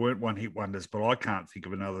 maybe they weren't one-hit wonders, but I can't think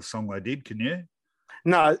of another song they did, can you?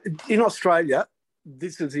 No, in Australia,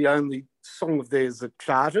 this is the only song of theirs that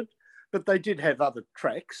charted, but they did have other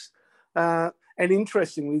tracks. And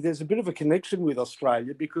interestingly, there's a bit of a connection with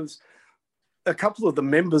Australia because a couple of the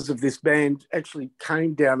members of this band actually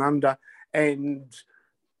came down under and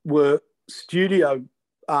were studio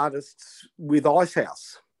artists with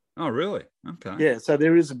Icehouse. Oh, really? Okay. Yeah, so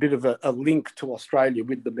there is a bit of a link to Australia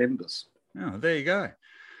with the members. Oh, there you go.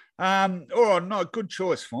 All right, no, good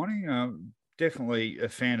choice, Finey. Definitely a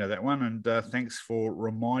fan of that one, and thanks for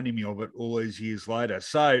reminding me of it all these years later.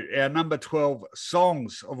 So our number 12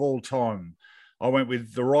 songs of all time, I went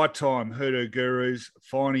with The Right Time, Hoodoo Gurus.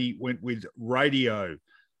 Finey went with Radio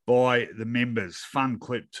by the Members. Fun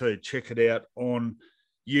clip too. Check it out on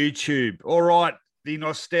YouTube. All right, the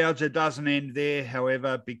nostalgia doesn't end there,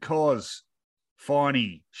 however, because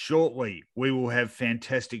Finey, shortly we will have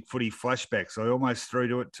fantastic footy flashbacks. I almost threw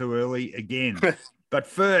to it too early again. But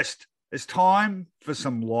first, it's time for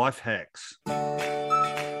some life hacks.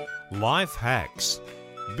 Life hacks.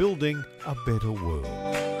 Building a better world.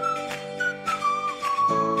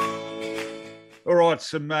 All right,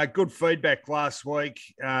 some good feedback last week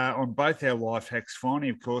on both our life hacks. Finally,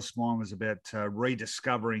 of course, mine was about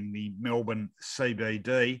rediscovering the Melbourne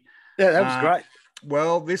CBD. Yeah, that was great.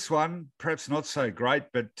 Well, this one, perhaps not so great,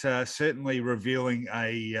 but certainly revealing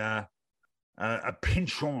a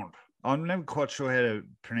penchant. I'm never quite sure how to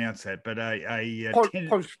pronounce that, but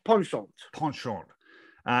Penchant. penchant,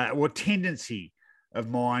 or tendency of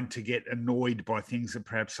mine to get annoyed by things that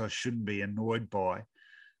perhaps I shouldn't be annoyed by.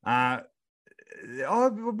 I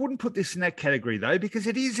wouldn't put this in that category, though, because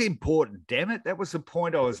it is important. Damn it. That was the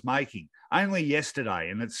point I was making only yesterday,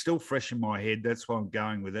 and it's still fresh in my head. That's why I'm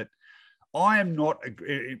going with it. I am not,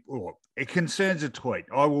 it concerns a tweet.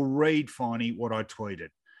 I will read, Finey, what I tweeted.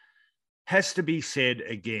 Has to be said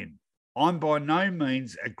again. I'm by no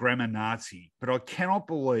means a grammar Nazi, but I cannot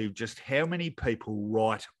believe just how many people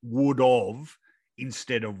write would of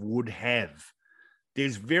instead of would have.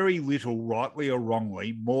 There's very little, rightly or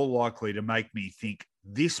wrongly, more likely to make me think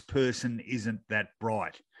this person isn't that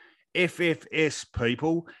bright. FFS,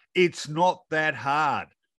 people, it's not that hard.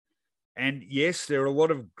 And yes, there are a lot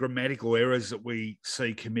of grammatical errors that we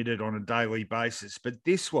see committed on a daily basis, but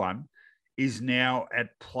this one is now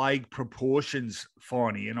at plague proportions,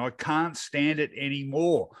 Finey, and I can't stand it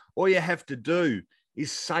anymore. All you have to do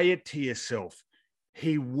is say it to yourself.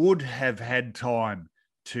 He would have had time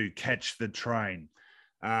to catch the train.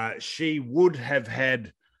 She would have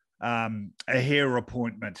had a hair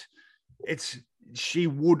appointment. She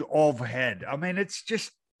would have had. I mean, it's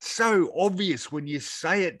just so obvious when you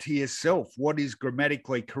say it to yourself what is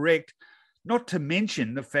grammatically correct, not to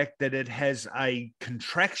mention the fact that it has a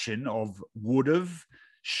contraction of would have,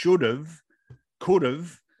 should have, could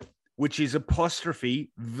have, which is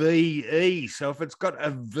apostrophe VE. So if it's got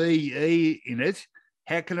a VE in it,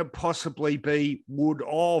 how can it possibly be would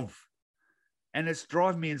of? And it's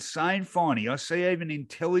driving me insane, Finey. I see even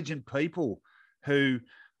intelligent people who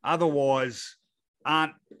otherwise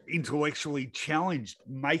aren't intellectually challenged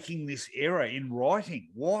making this error in writing.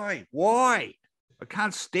 Why? I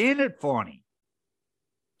can't stand it, Finey.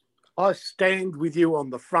 I stand with you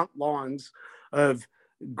on the front lines of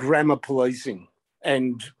grammar policing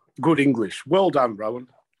and good English. Well done, Rowan.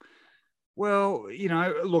 Well,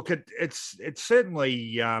 look, it's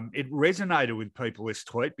certainly it resonated with people, this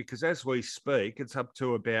tweet, because as we speak, it's up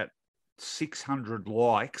to about 600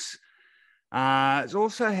 likes. It's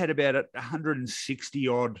also had about 160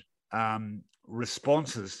 odd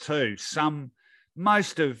responses too.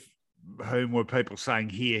 Most of whom were people saying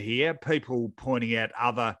here, people pointing out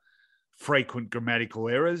other frequent grammatical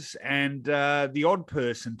errors, and the odd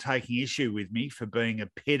person taking issue with me for being a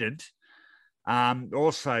pedant.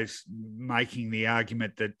 Also making the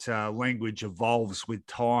argument that language evolves with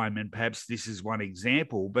time, and perhaps this is one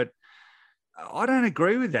example, but I don't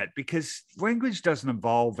agree with that, because language doesn't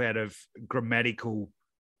evolve out of grammatical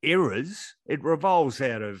errors. It evolves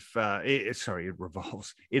out of, it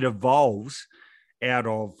evolves out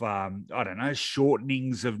of,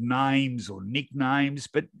 shortenings of names or nicknames,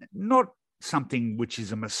 but not something which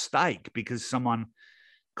is a mistake because someone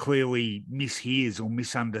clearly mishears or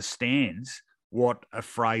misunderstands what a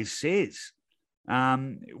phrase says.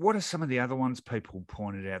 What are some of the other ones people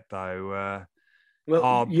pointed out, though?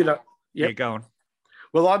 Yep. Go on.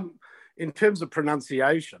 Well, in terms of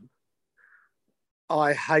pronunciation,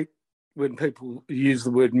 I hate when people use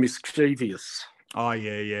the word mischievous. Oh,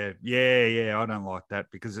 yeah. I don't like that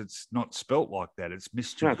because it's not spelt like that. It's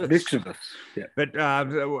mischievous. No, mischievous. Yeah. But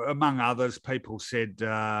among others, people said,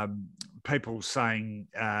 people saying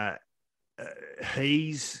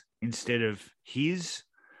he's instead of his.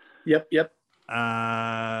 Yep. What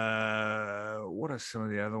are some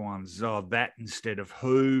of the other ones? Oh, that instead of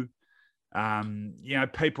who.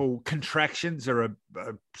 People, contractions are a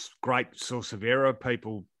great source of error.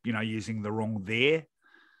 People, using the wrong there.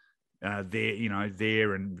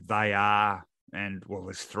 There and they are, and well,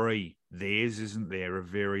 there's three theirs, isn't there, of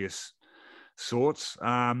various sorts.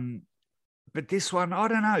 But this one, I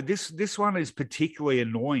don't know. This one is particularly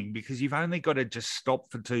annoying because you've only got to just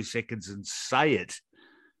stop for 2 seconds and say it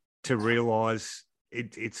to realise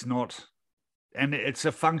it's not, and it's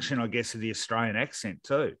a function, I guess, of the Australian accent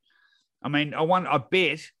too. I mean, I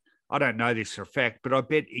bet, I don't know this for a fact, but I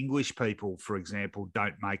bet English people, for example,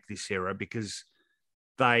 don't make this error because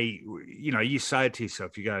they, you say it to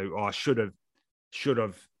yourself, you go, oh, I should have,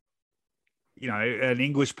 an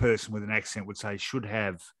English person with an accent would say should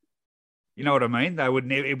have, you know what I mean? They would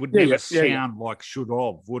never, it would never sound like should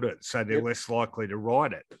have, would it? So they're less likely to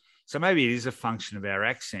write it. So maybe it is a function of our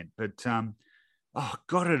accent, but,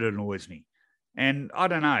 God, it annoys me. And I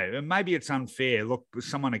don't know, maybe it's unfair. Look,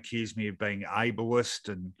 someone accused me of being ableist,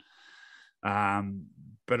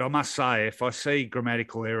 But I must say, if I see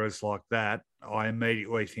grammatical errors like that, I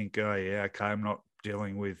immediately think, oh, yeah, okay, I'm not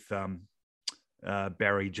dealing with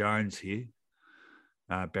Barry Jones here.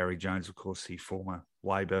 Barry Jones, of course, the former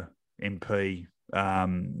Labor MP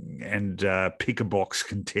and pick a box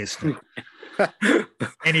contestant.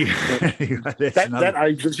 Anyway, that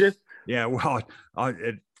ages you. Yeah, well,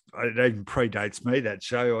 it even predates me, that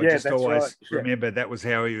show. I Yeah, just that's always right. Yeah. remember that was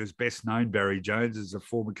how he was best known, Barry Jones, as a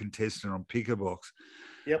former contestant on pick a box.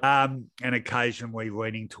 Yep. And occasionally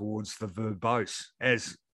leaning towards the verbose,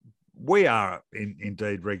 as we are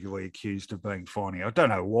indeed regularly accused of being funny. I don't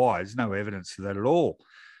know why. There's no evidence of that at all.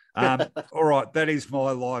 All right, that is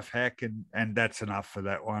my life hack, and that's enough for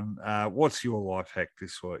that one. What's your life hack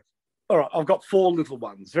this week? All right, I've got 4 little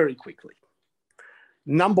ones very quickly.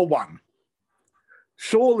 Number 1,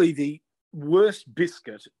 surely the worst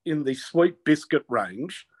biscuit in the sweet biscuit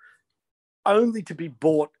range, only to be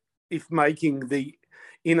bought if making the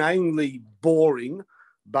inanely boring,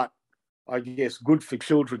 but I guess good for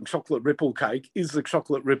children, chocolate ripple cake is the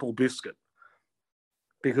chocolate ripple biscuit.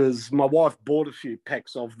 Because my wife bought a few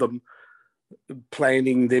packs of them,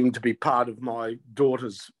 planning them to be part of my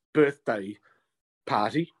daughter's birthday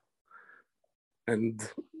party. And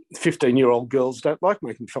 15-year-old girls don't like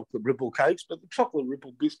making chocolate ripple cakes, but the chocolate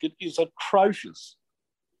ripple biscuit is atrocious.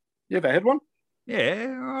 You ever had one?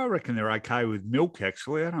 Yeah, I reckon they're okay with milk,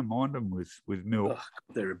 actually. I don't mind them with milk. Oh,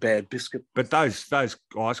 they're a bad biscuit. But those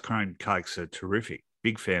ice cream cakes are terrific.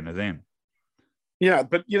 Big fan of them. Yeah,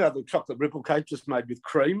 but the chocolate ripple cake just made with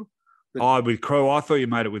cream. With cream. I thought you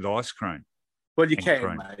made it with ice cream. Well, you and can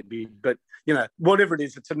cream. maybe, but whatever it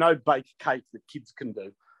is, it's a no-bake cake that kids can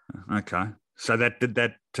do. Okay, so that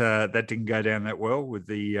didn't go down that well with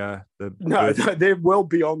the No, they're well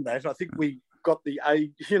beyond that. I think we got the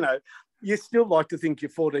age. You still like to think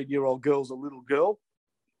your 14-year-old girl's a little girl.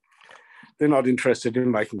 They're not interested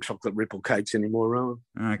in making chocolate ripple cakes anymore, Rowan.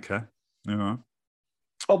 Okay, all right.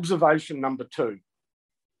 Observation number 2.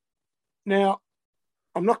 Now,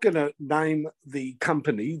 I'm not going to name the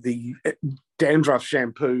company, the dandruff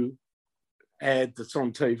shampoo ad that's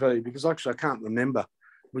on TV, because actually I can't remember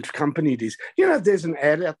which company it is. There's an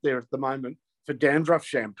ad out there at the moment for dandruff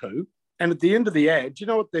shampoo, and at the end of the ad, do you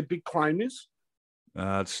know what their big claim is?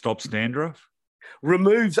 It stops dandruff?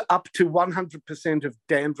 Removes up to 100% of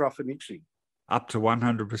dandruff and itching. Up to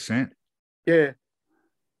 100%? Yeah.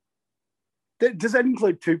 Does that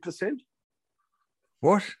include 2%?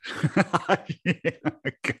 What? Yeah,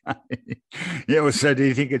 okay. Yeah, well, so do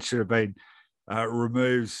you think it should have been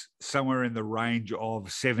removes somewhere in the range of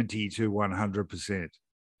 70 to 100%?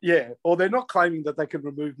 Yeah, or they're not claiming that they can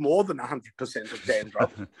remove more than 100% of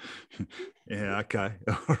dandruff. Yeah, okay.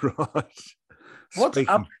 All right. What's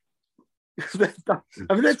up?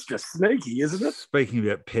 I mean, that's just sneaky, isn't it? Speaking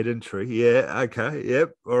about pedantry, yeah, okay,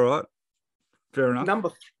 yep, all right. Fair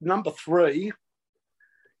enough. Number 3,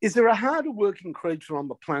 is there a harder working creature on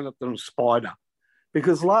the planet than a spider?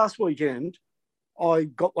 Because last weekend, I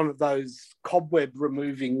got one of those cobweb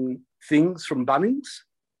removing things from Bunnings.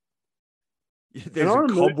 There's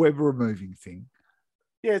a cobweb removing thing.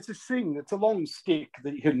 Yeah, it's a thing. It's a long stick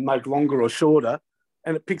that you can make longer or shorter,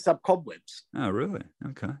 and it picks up cobwebs. Oh, really?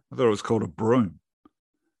 Okay. I thought it was called a broom.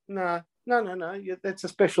 No. Yeah, that's a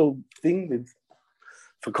special thing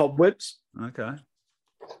for cobwebs. Okay.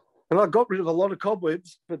 And I got rid of a lot of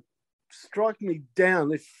cobwebs, but strike me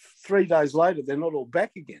down if 3 days later they're not all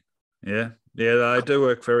back again. Yeah, they do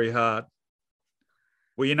work very hard.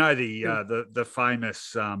 Well, the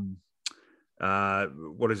famous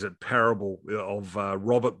what is it, parable of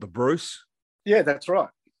Robert the Bruce? Yeah, that's right.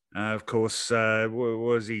 Of course,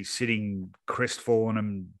 was he sitting crestfallen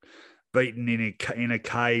and beaten in a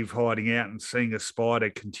cave, hiding out, and seeing a spider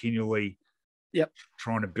continually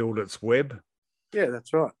trying to build its web? Yeah,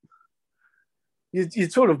 that's right. You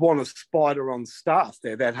sort of want a spider on staff.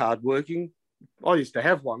 They're that hardworking. I used to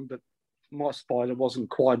have one, but my spider wasn't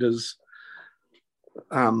quite as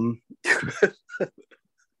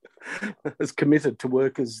as committed to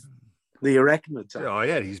work as the arachnids are. Oh, he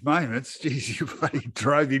had his moments. Geez, you bloody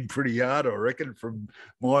drove him pretty hard, I reckon, from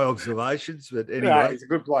my observations. But anyway. Yeah, he's a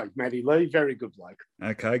good bloke, Matty Lee. Very good bloke.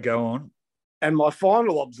 Okay, go on. And my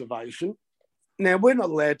final observation, now we're not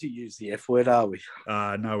allowed to use the F word, are we?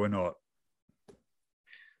 No, we're not.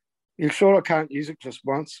 You sure I can't use it just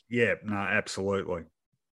once? Yeah, no, absolutely.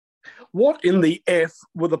 What in the F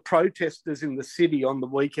were the protesters in the city on the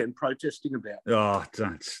weekend protesting about? Oh,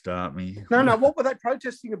 don't start me. No, what were they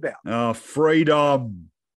protesting about? Oh, freedom.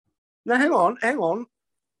 Now, hang on.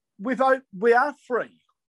 We are free.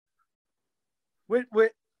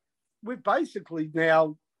 We're basically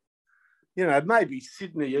now maybe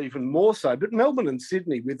Sydney even more so, but Melbourne and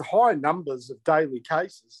Sydney, with high numbers of daily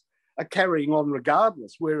cases, are carrying on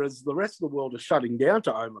regardless, whereas the rest of the world is shutting down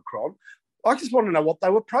to Omicron. I just want to know what they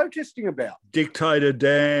were protesting about. Dictator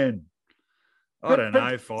Dan. I don't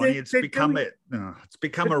know, Finey. It's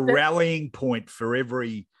become a rallying point for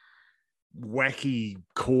every wacky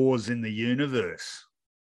cause in the universe.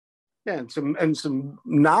 Yeah, and some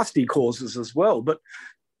nasty causes as well. But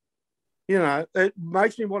it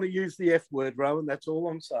makes me want to use the F word, Rowan. That's all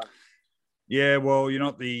I'm saying. Yeah, well, you're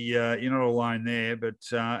not alone there.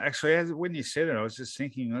 But actually, when you said it, I was just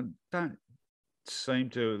thinking,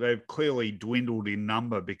 they've clearly dwindled in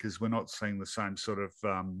number because we're not seeing the same sort of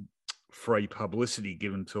free publicity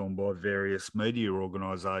given to them by various media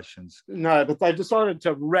organisations. No, but they decided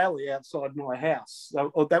to rally outside my house.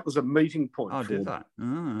 That was a meeting point. Oh, did they?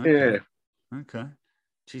 Oh, okay. Yeah. Okay.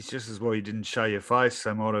 Geez, just as well you didn't show your face.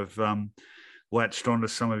 They might have latched onto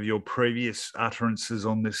some of your previous utterances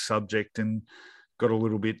on this subject and got a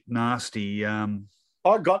little bit nasty. I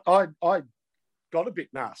got a bit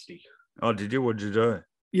nasty. Oh, did you? What did you do?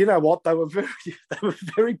 You know what? They were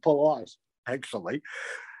very polite, actually.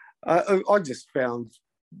 I just found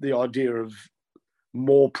the idea of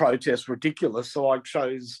more protests ridiculous, so I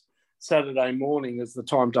chose Saturday morning as the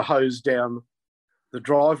time to hose down the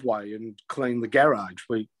driveway and clean the garage,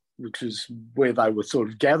 which is where they were sort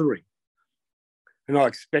of gathering. And I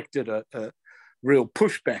expected a real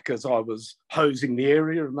pushback as I was hosing the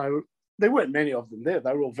area, and there weren't many of them there.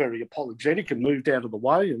 They were all very apologetic and moved out of the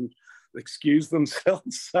way and excused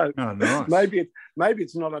themselves. So nice. maybe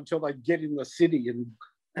it's not until they get in the city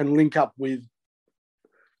and link up with,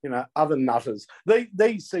 other nutters.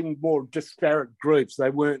 These seemed more disparate groups. They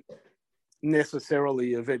weren't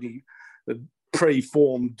necessarily of any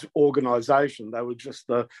pre-formed organisation. They were just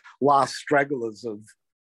the last stragglers of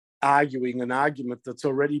arguing an argument that's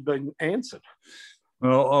already been answered.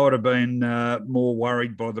 Well, I would have been more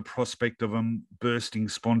worried by the prospect of them bursting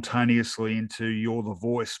spontaneously into "You're the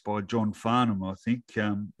Voice" by John Farnham. I think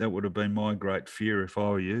that would have been my great fear if I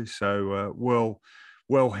were you. So,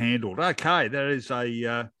 well handled. Okay, that is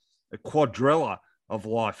a quadrilla of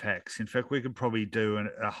life hacks. In fact, we could probably do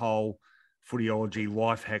a whole Footyology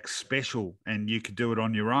life hack special, and you could do it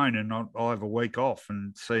on your own, and I'll have a week off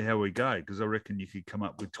and see how we go, because I reckon you could come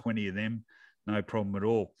up with 20 of them, no problem at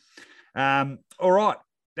all. All right,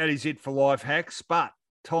 that is it for life hacks, but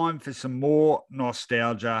time for some more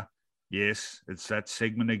nostalgia. Yes, it's that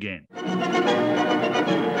segment again.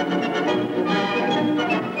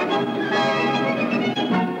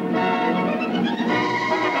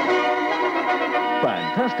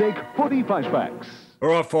 Fantastic footy flashbacks. All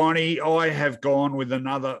right, Finey, I have gone with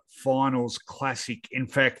another finals classic. In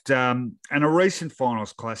fact, and a recent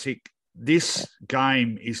finals classic. This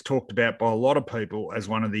game is talked about by a lot of people as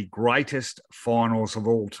one of the greatest finals of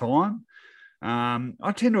all time.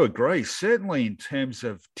 I tend to agree, certainly in terms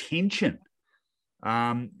of tension.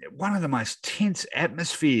 One of the most tense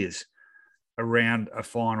atmospheres around a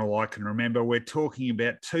final I can remember. We're talking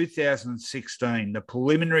about 2016, the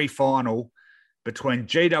preliminary final between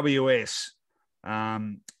GWS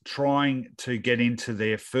trying to get into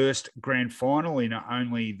their first grand final in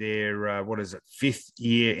only their, fifth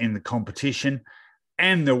year in the competition,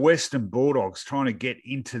 and the Western Bulldogs trying to get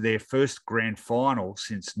into their first grand final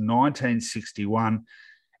since 1961,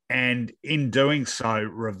 and in doing so,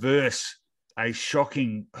 reverse a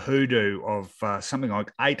shocking hoodoo of something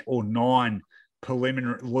like 8 or 9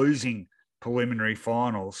 losing preliminary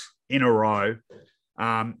finals in a row.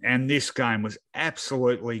 And this game was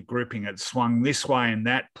absolutely gripping. It swung this way and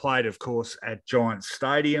that, played, of course, at Giants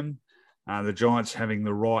Stadium, the Giants having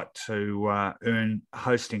the right to earn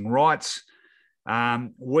hosting rights.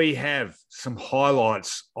 We have some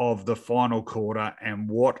highlights of the final quarter, and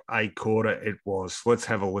what a quarter it was. Let's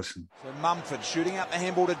have a listen. So Mumford shooting out the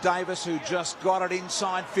handball to Davis, who just got it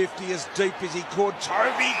inside 50 as deep as he could.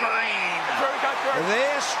 Toby Green.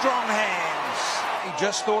 Their strong hands. He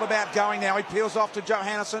just thought about going now. He peels off to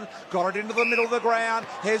Johannesson. Got it into the middle of the ground.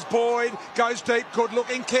 Here's Boyd. Goes deep.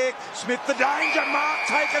 Good-looking kick. Smith the danger mark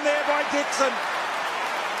taken there by Dixon.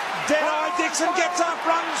 Deadeye Dixon gets up,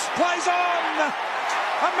 runs, plays on.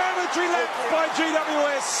 A momentary lapse by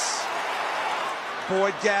GWS.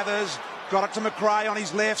 Boyd gathers. Got it to McRae on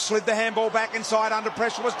his left, slid the handball back inside. Under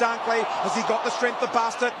pressure was Dunkley as he got the strength to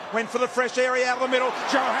bust it. Went for the fresh area out of the middle.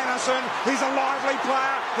 Johannesson, he's a lively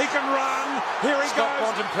player. He can run. Here he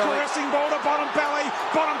goes. Pressing ball to Bontempelli.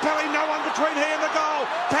 Bontempelli, no one between he and the goal.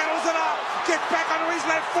 Paddles it up. Gets back onto his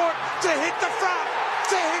left foot to hit the front.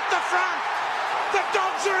 The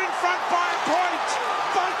Dogs are in front by a point.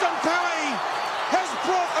 Bontempelli has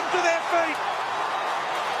brought them to their feet.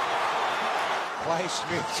 Clay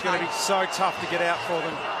Smith's It's going to be so tough to get out for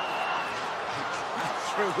them.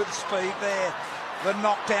 through with speed there. The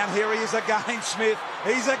knockdown, here he is again, Smith.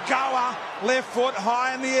 He's a goer. Left foot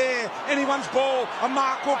high in the air. Anyone's ball. A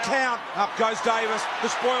mark will count. Up goes Davis.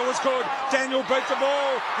 The spoil was good. Daniel beat the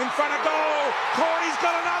ball in front of goal. Corey's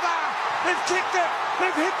got another. They've kicked it.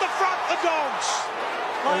 They've hit the front, the Dogs.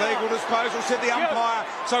 Illegal disposal, said the umpire.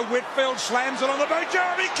 So Whitfield slams it on the boot.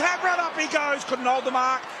 Jeremy Cameron, up he goes. Couldn't hold the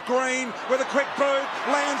mark. Green with a quick boot.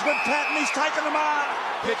 Lands with Patton. He's taken the mark.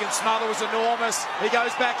 Pick and smother was enormous. He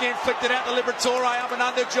goes back in, flicked it out to Liberatore, up and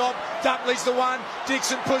under job. Dunkley's the one.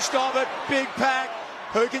 Dixon pushed off it. Big pack.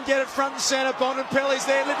 Who can get it front and centre? Boninpelli's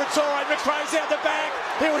there. Liberatore. McRae's out the back.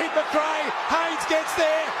 He'll hit McRae. Haynes gets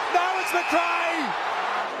there. No, it's McRae.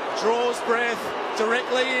 Draws breath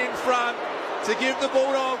directly in front to give the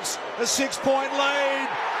Bulldogs a 6-point lead.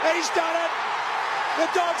 He's done it. The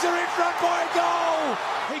Dogs are in front by a goal.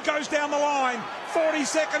 He goes down the line. 40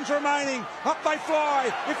 seconds remaining. Up they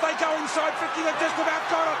fly. If they go inside 50, they've just about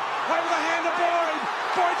got it. Over the hand of Boyd.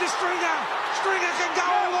 Boyd to Stringer. Stringer can go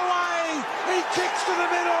all the way. He kicks to the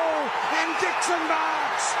middle. And Dixon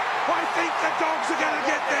marks. I think the Dogs are going to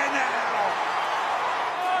get there now.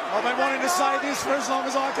 I've been wanting to say this for as long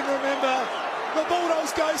as I can remember. The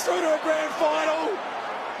Bulldogs go through to a grand final.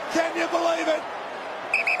 Can you believe it?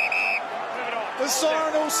 The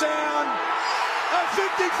siren will sound. A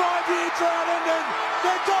 55-year drought ended.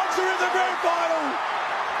 The Dogs are in the grand final.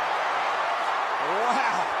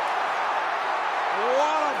 Wow.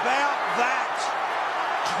 What about that?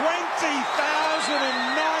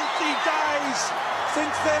 20,090 days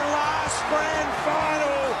since their last grand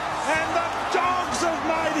final. And the Dogs have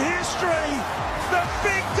made history. The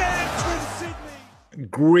big dance with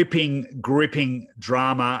Sydney. Gripping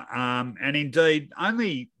drama. And indeed,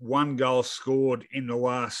 only one goal scored in the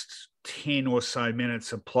last 10 or so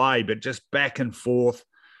minutes of play, but just back and forth,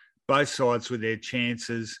 both sides with their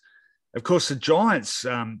chances. Of course, the Giants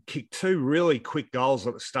kicked two really quick goals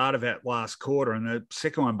at the start of that last quarter, and the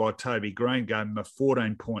second one by Toby Green gave them a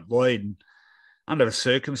 14-point lead. And under the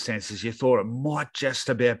circumstances, you thought it might just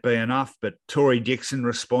about be enough, but Tory Dixon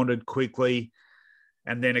responded quickly,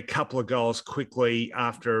 and then a couple of goals quickly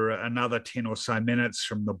after another 10 or so minutes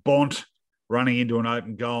from the Bont running into an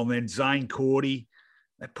open goal. And then Zane Cordy,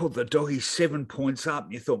 they put the Doggies 7 points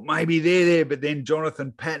up. You thought maybe they're there, but then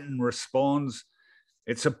Jonathan Patton responds.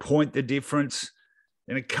 It's a point the difference.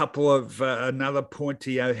 Then a couple of another point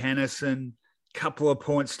to Johannesson, couple of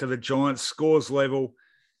points to the Giants, scores level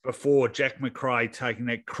before Jack McRae taking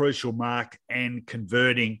that crucial mark and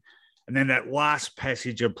converting. And then that last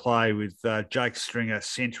passage of play with Jake Stringer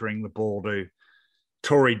centering the ball to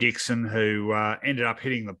Tory Dixon, who ended up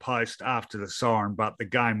hitting the post after the siren, but the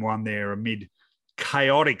game won there amid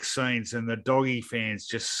chaotic scenes, and the Doggy fans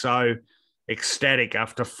just so ecstatic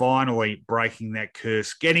after finally breaking that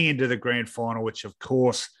curse, getting into the grand final, which of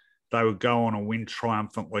course they would go on and win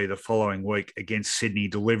triumphantly the following week against Sydney,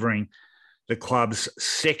 delivering the club's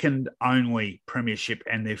second only premiership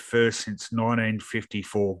and their first since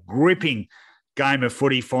 1954. Gripping game of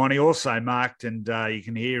footy finally, also marked, and you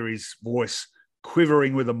can hear his voice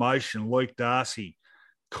quivering with emotion, Luke Darcy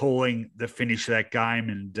calling the finish of that game,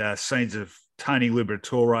 and scenes of Tony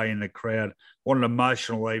Liberatore in the crowd. What an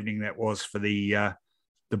emotional evening that was for the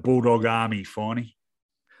Bulldog Army, Finey.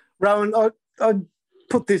 Rowan, I'd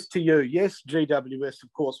put this to you. Yes, GWS,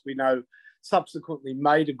 of course, we know, subsequently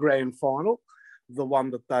made a grand final, the one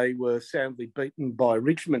that they were soundly beaten by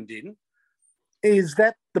Richmond in. Is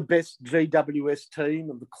that the best GWS team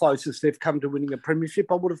and the closest they've come to winning a premiership?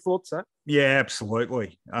 I would have thought so. Yeah,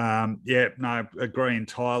 absolutely. Agree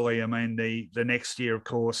entirely. I mean, the next year, of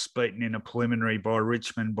course, beaten in a preliminary by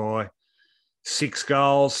Richmond by 6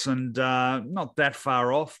 goals, and not that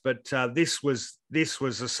far off. But this was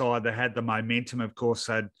a side that had the momentum. Of course,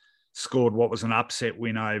 they'd scored what was an upset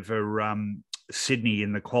win over Sydney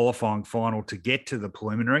in the qualifying final to get to the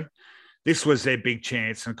preliminary. This was their big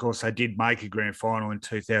chance. And of course, they did make a grand final in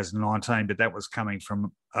 2019, but that was coming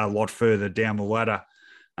from a lot further down the ladder.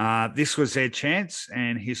 This was their chance,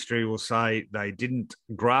 and history will say they didn't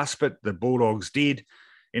grasp it. The Bulldogs did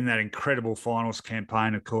in that incredible finals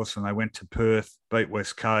campaign, of course, when they went to Perth, beat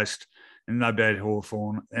West Coast, and they beat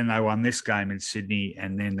Hawthorn, and they won this game in Sydney,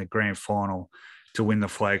 and then the grand final to win the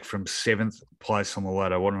flag from 7th place on the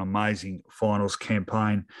ladder. What an amazing finals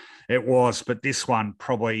campaign it was. But this one,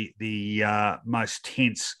 probably the most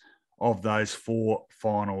tense of those 4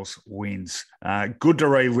 finals wins. Good to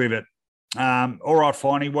relive it. All right,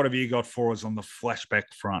 Finey, what have you got for us on the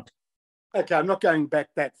flashback front? Okay, I'm not going back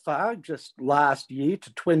that far, just last year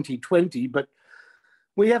to 2020, but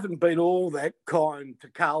we haven't been all that kind to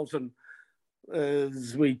Carlton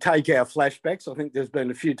as we take our flashbacks. I think there's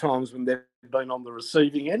been a few times when they've been on the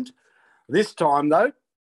receiving end. This time, though,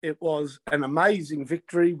 it was an amazing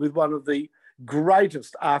victory with one of the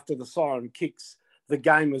greatest after the siren kicks the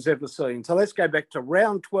game has ever seen. So let's go back to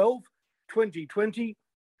round 12, 2020,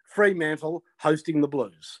 Fremantle hosting the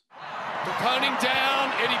Blues. Poning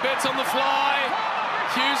down, Eddie Betts on the fly.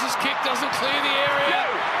 Hughes' kick doesn't clear the area.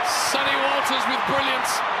 Sonny Walters with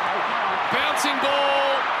brilliance. Bouncing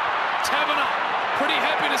ball. Taverner, pretty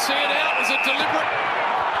happy to see it out. Is it deliberate?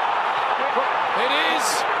 It is.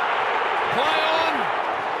 Play on.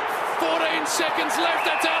 14 seconds left.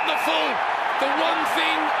 That's out in the full. The one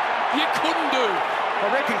thing you couldn't do. I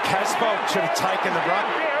reckon Casbolt should have taken the run.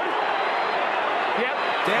 Yep.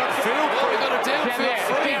 Downfield. Oh, we got a downfield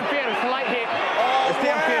free. Downfield, it's a late hit. Oh, it's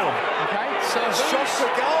downfield. Okay. So shot for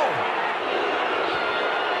goal.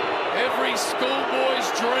 Every schoolboy's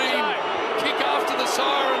dream. Kick after the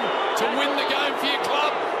siren to win the game for your club.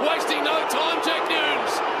 Wasting no time, Jack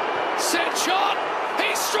Newnes. Set shot. He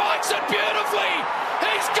strikes it beautifully.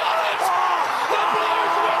 He's got it. The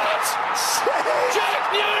Blues win it. Jack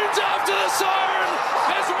Newnes after the siren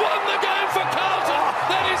has won the game for Carlton.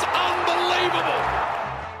 That is unbelievable.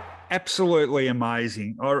 Absolutely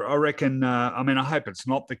amazing. I reckon, I hope it's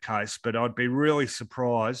not the case, but I'd be really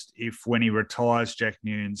surprised if when he retires, Jack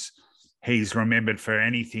Newnes, he's remembered for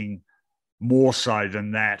anything more so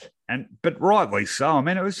than that. But rightly so. I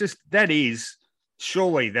mean, it was just,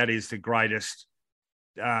 surely that is the greatest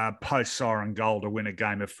post-siren goal to win a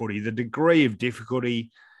game of footy. The degree of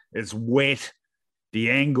difficulty is wet, the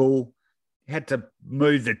angle, had to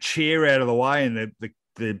move the chair out of the way and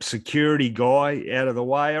the security guy out of the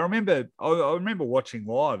way. I remember watching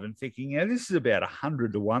live and thinking, this is about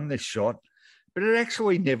 100 to 1, this shot, but it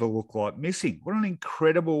actually never looked like missing. What an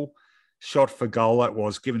incredible shot for goal that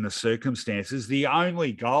was, given the circumstances. The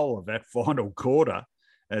only goal of that final quarter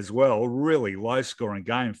as well, really low-scoring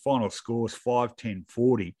game. Final scores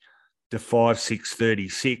 5-10-40 to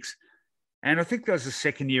 5-6-36. And I think that was the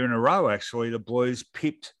second year in a row, actually, the Blues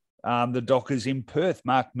pipped the Dockers in Perth.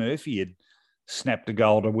 Mark Murphy had snapped a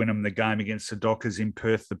goal to win them the game against the Dockers in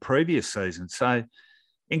Perth the previous season. So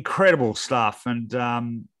incredible stuff. And,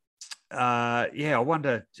 I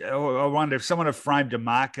wonder if someone had framed a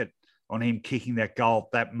market on him kicking that goal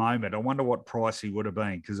at that moment. I wonder what price he would have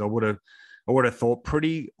been, because I would have thought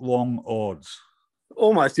pretty long odds.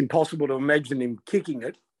 Almost impossible to imagine him kicking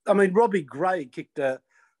it. I mean, Robbie Gray kicked a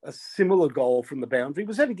similar goal from the boundary.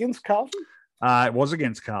 Was that against Carlton? It was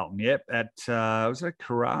against Carlton, yep. Was it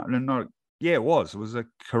Carrara? No, yeah, it was. It was a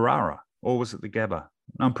Carrara. Or was it the Gabba?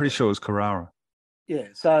 No, I'm pretty sure it was Carrara. Yeah,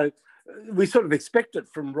 so we sort of expect it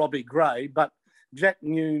from Robbie Gray, but Jack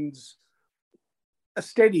Newnes, a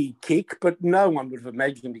steady kick, but no one would have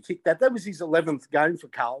imagined he kicked that. That was his 11th game for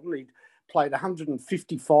Carlton. He'd played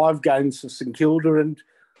 155 games for St Kilda. And,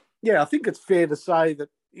 I think it's fair to say that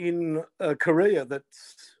in a career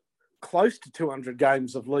that's close to 200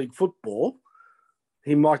 games of league football,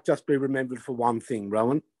 he might just be remembered for one thing,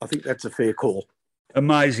 Rowan. I think that's a fair call.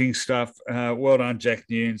 Amazing stuff. Well done, Jack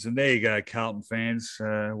Newnes. And there you go, Carlton fans.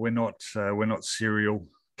 We're not serial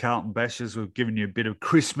Carlton bashers. We've given you a bit of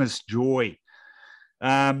Christmas joy.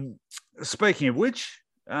 Speaking of which,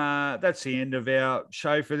 that's the end of our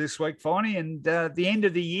show for this week, Finey, and the end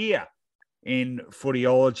of the year in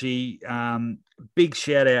Footyology. Big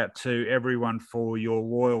shout out to everyone for your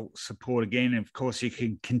loyal support again. And of course, you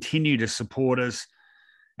can continue to support us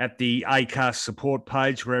at the Acast support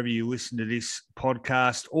page, wherever you listen to this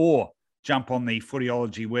podcast, or jump on the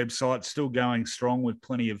Footyology website. Still going strong with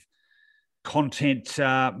plenty of content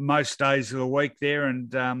most days of the week there,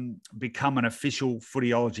 and become an official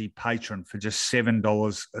Footyology patron for just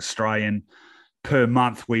 $7 Australian per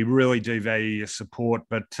month. We really do value your support.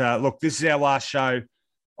 But look, this is our last show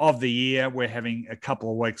of the year. We're having a couple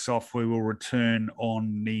of weeks off. We will return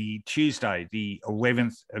on the Tuesday, the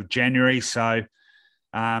 11th of January. So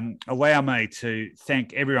allow me to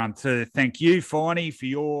thank everyone, to thank you, Finey, for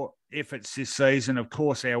your efforts this season. Of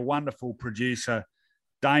course, our wonderful producer,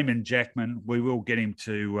 Damon Jackman. We will get him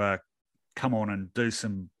to come on and do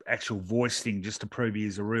some actual voice thing just to prove he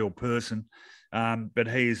is a real person. But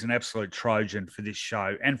he is an absolute Trojan for this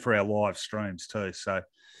show and for our live streams too. So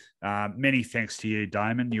many thanks to you,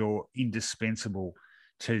 Damon. You're indispensable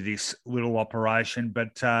to this little operation,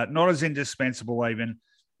 but not as indispensable even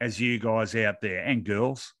as you guys out there and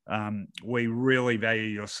girls. We really value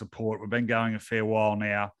your support. We've been going a fair while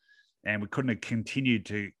now, and we couldn't have continued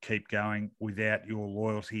to keep going without your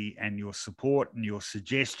loyalty and your support and your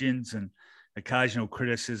suggestions and occasional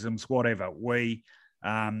criticisms, whatever. We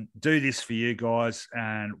do this for you guys,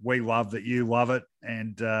 and we love that you love it,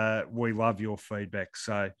 and we love your feedback.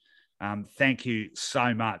 So thank you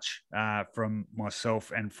so much from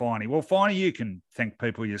myself and Finey. Well, Finey, you can thank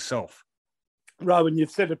people yourself. Rowan, you've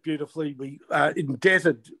said it beautifully. We are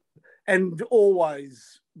indebted and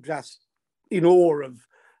always just in awe of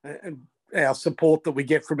our support that we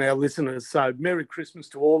get from our listeners. So Merry Christmas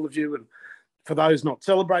to all of you. And for those not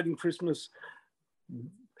celebrating Christmas,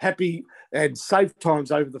 happy and safe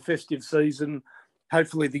times over the festive season.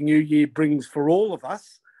 Hopefully the new year brings for all of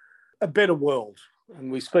us a better world.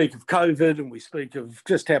 And we speak of COVID and we speak of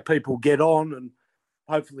just how people get on, and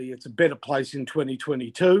hopefully it's a better place in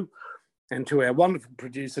 2022. And to our wonderful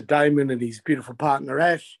producer, Damon, and his beautiful partner,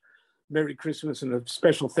 Ash, Merry Christmas and a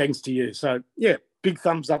special thanks to you. So, yeah, big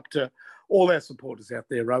thumbs up to all our supporters out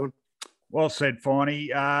there, Rowan. Well said, Finey.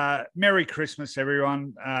 Merry Christmas,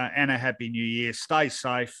 everyone, and a Happy New Year. Stay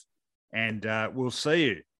safe, and we'll see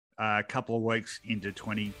you a couple of weeks into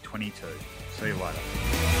 2022. See you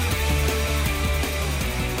later.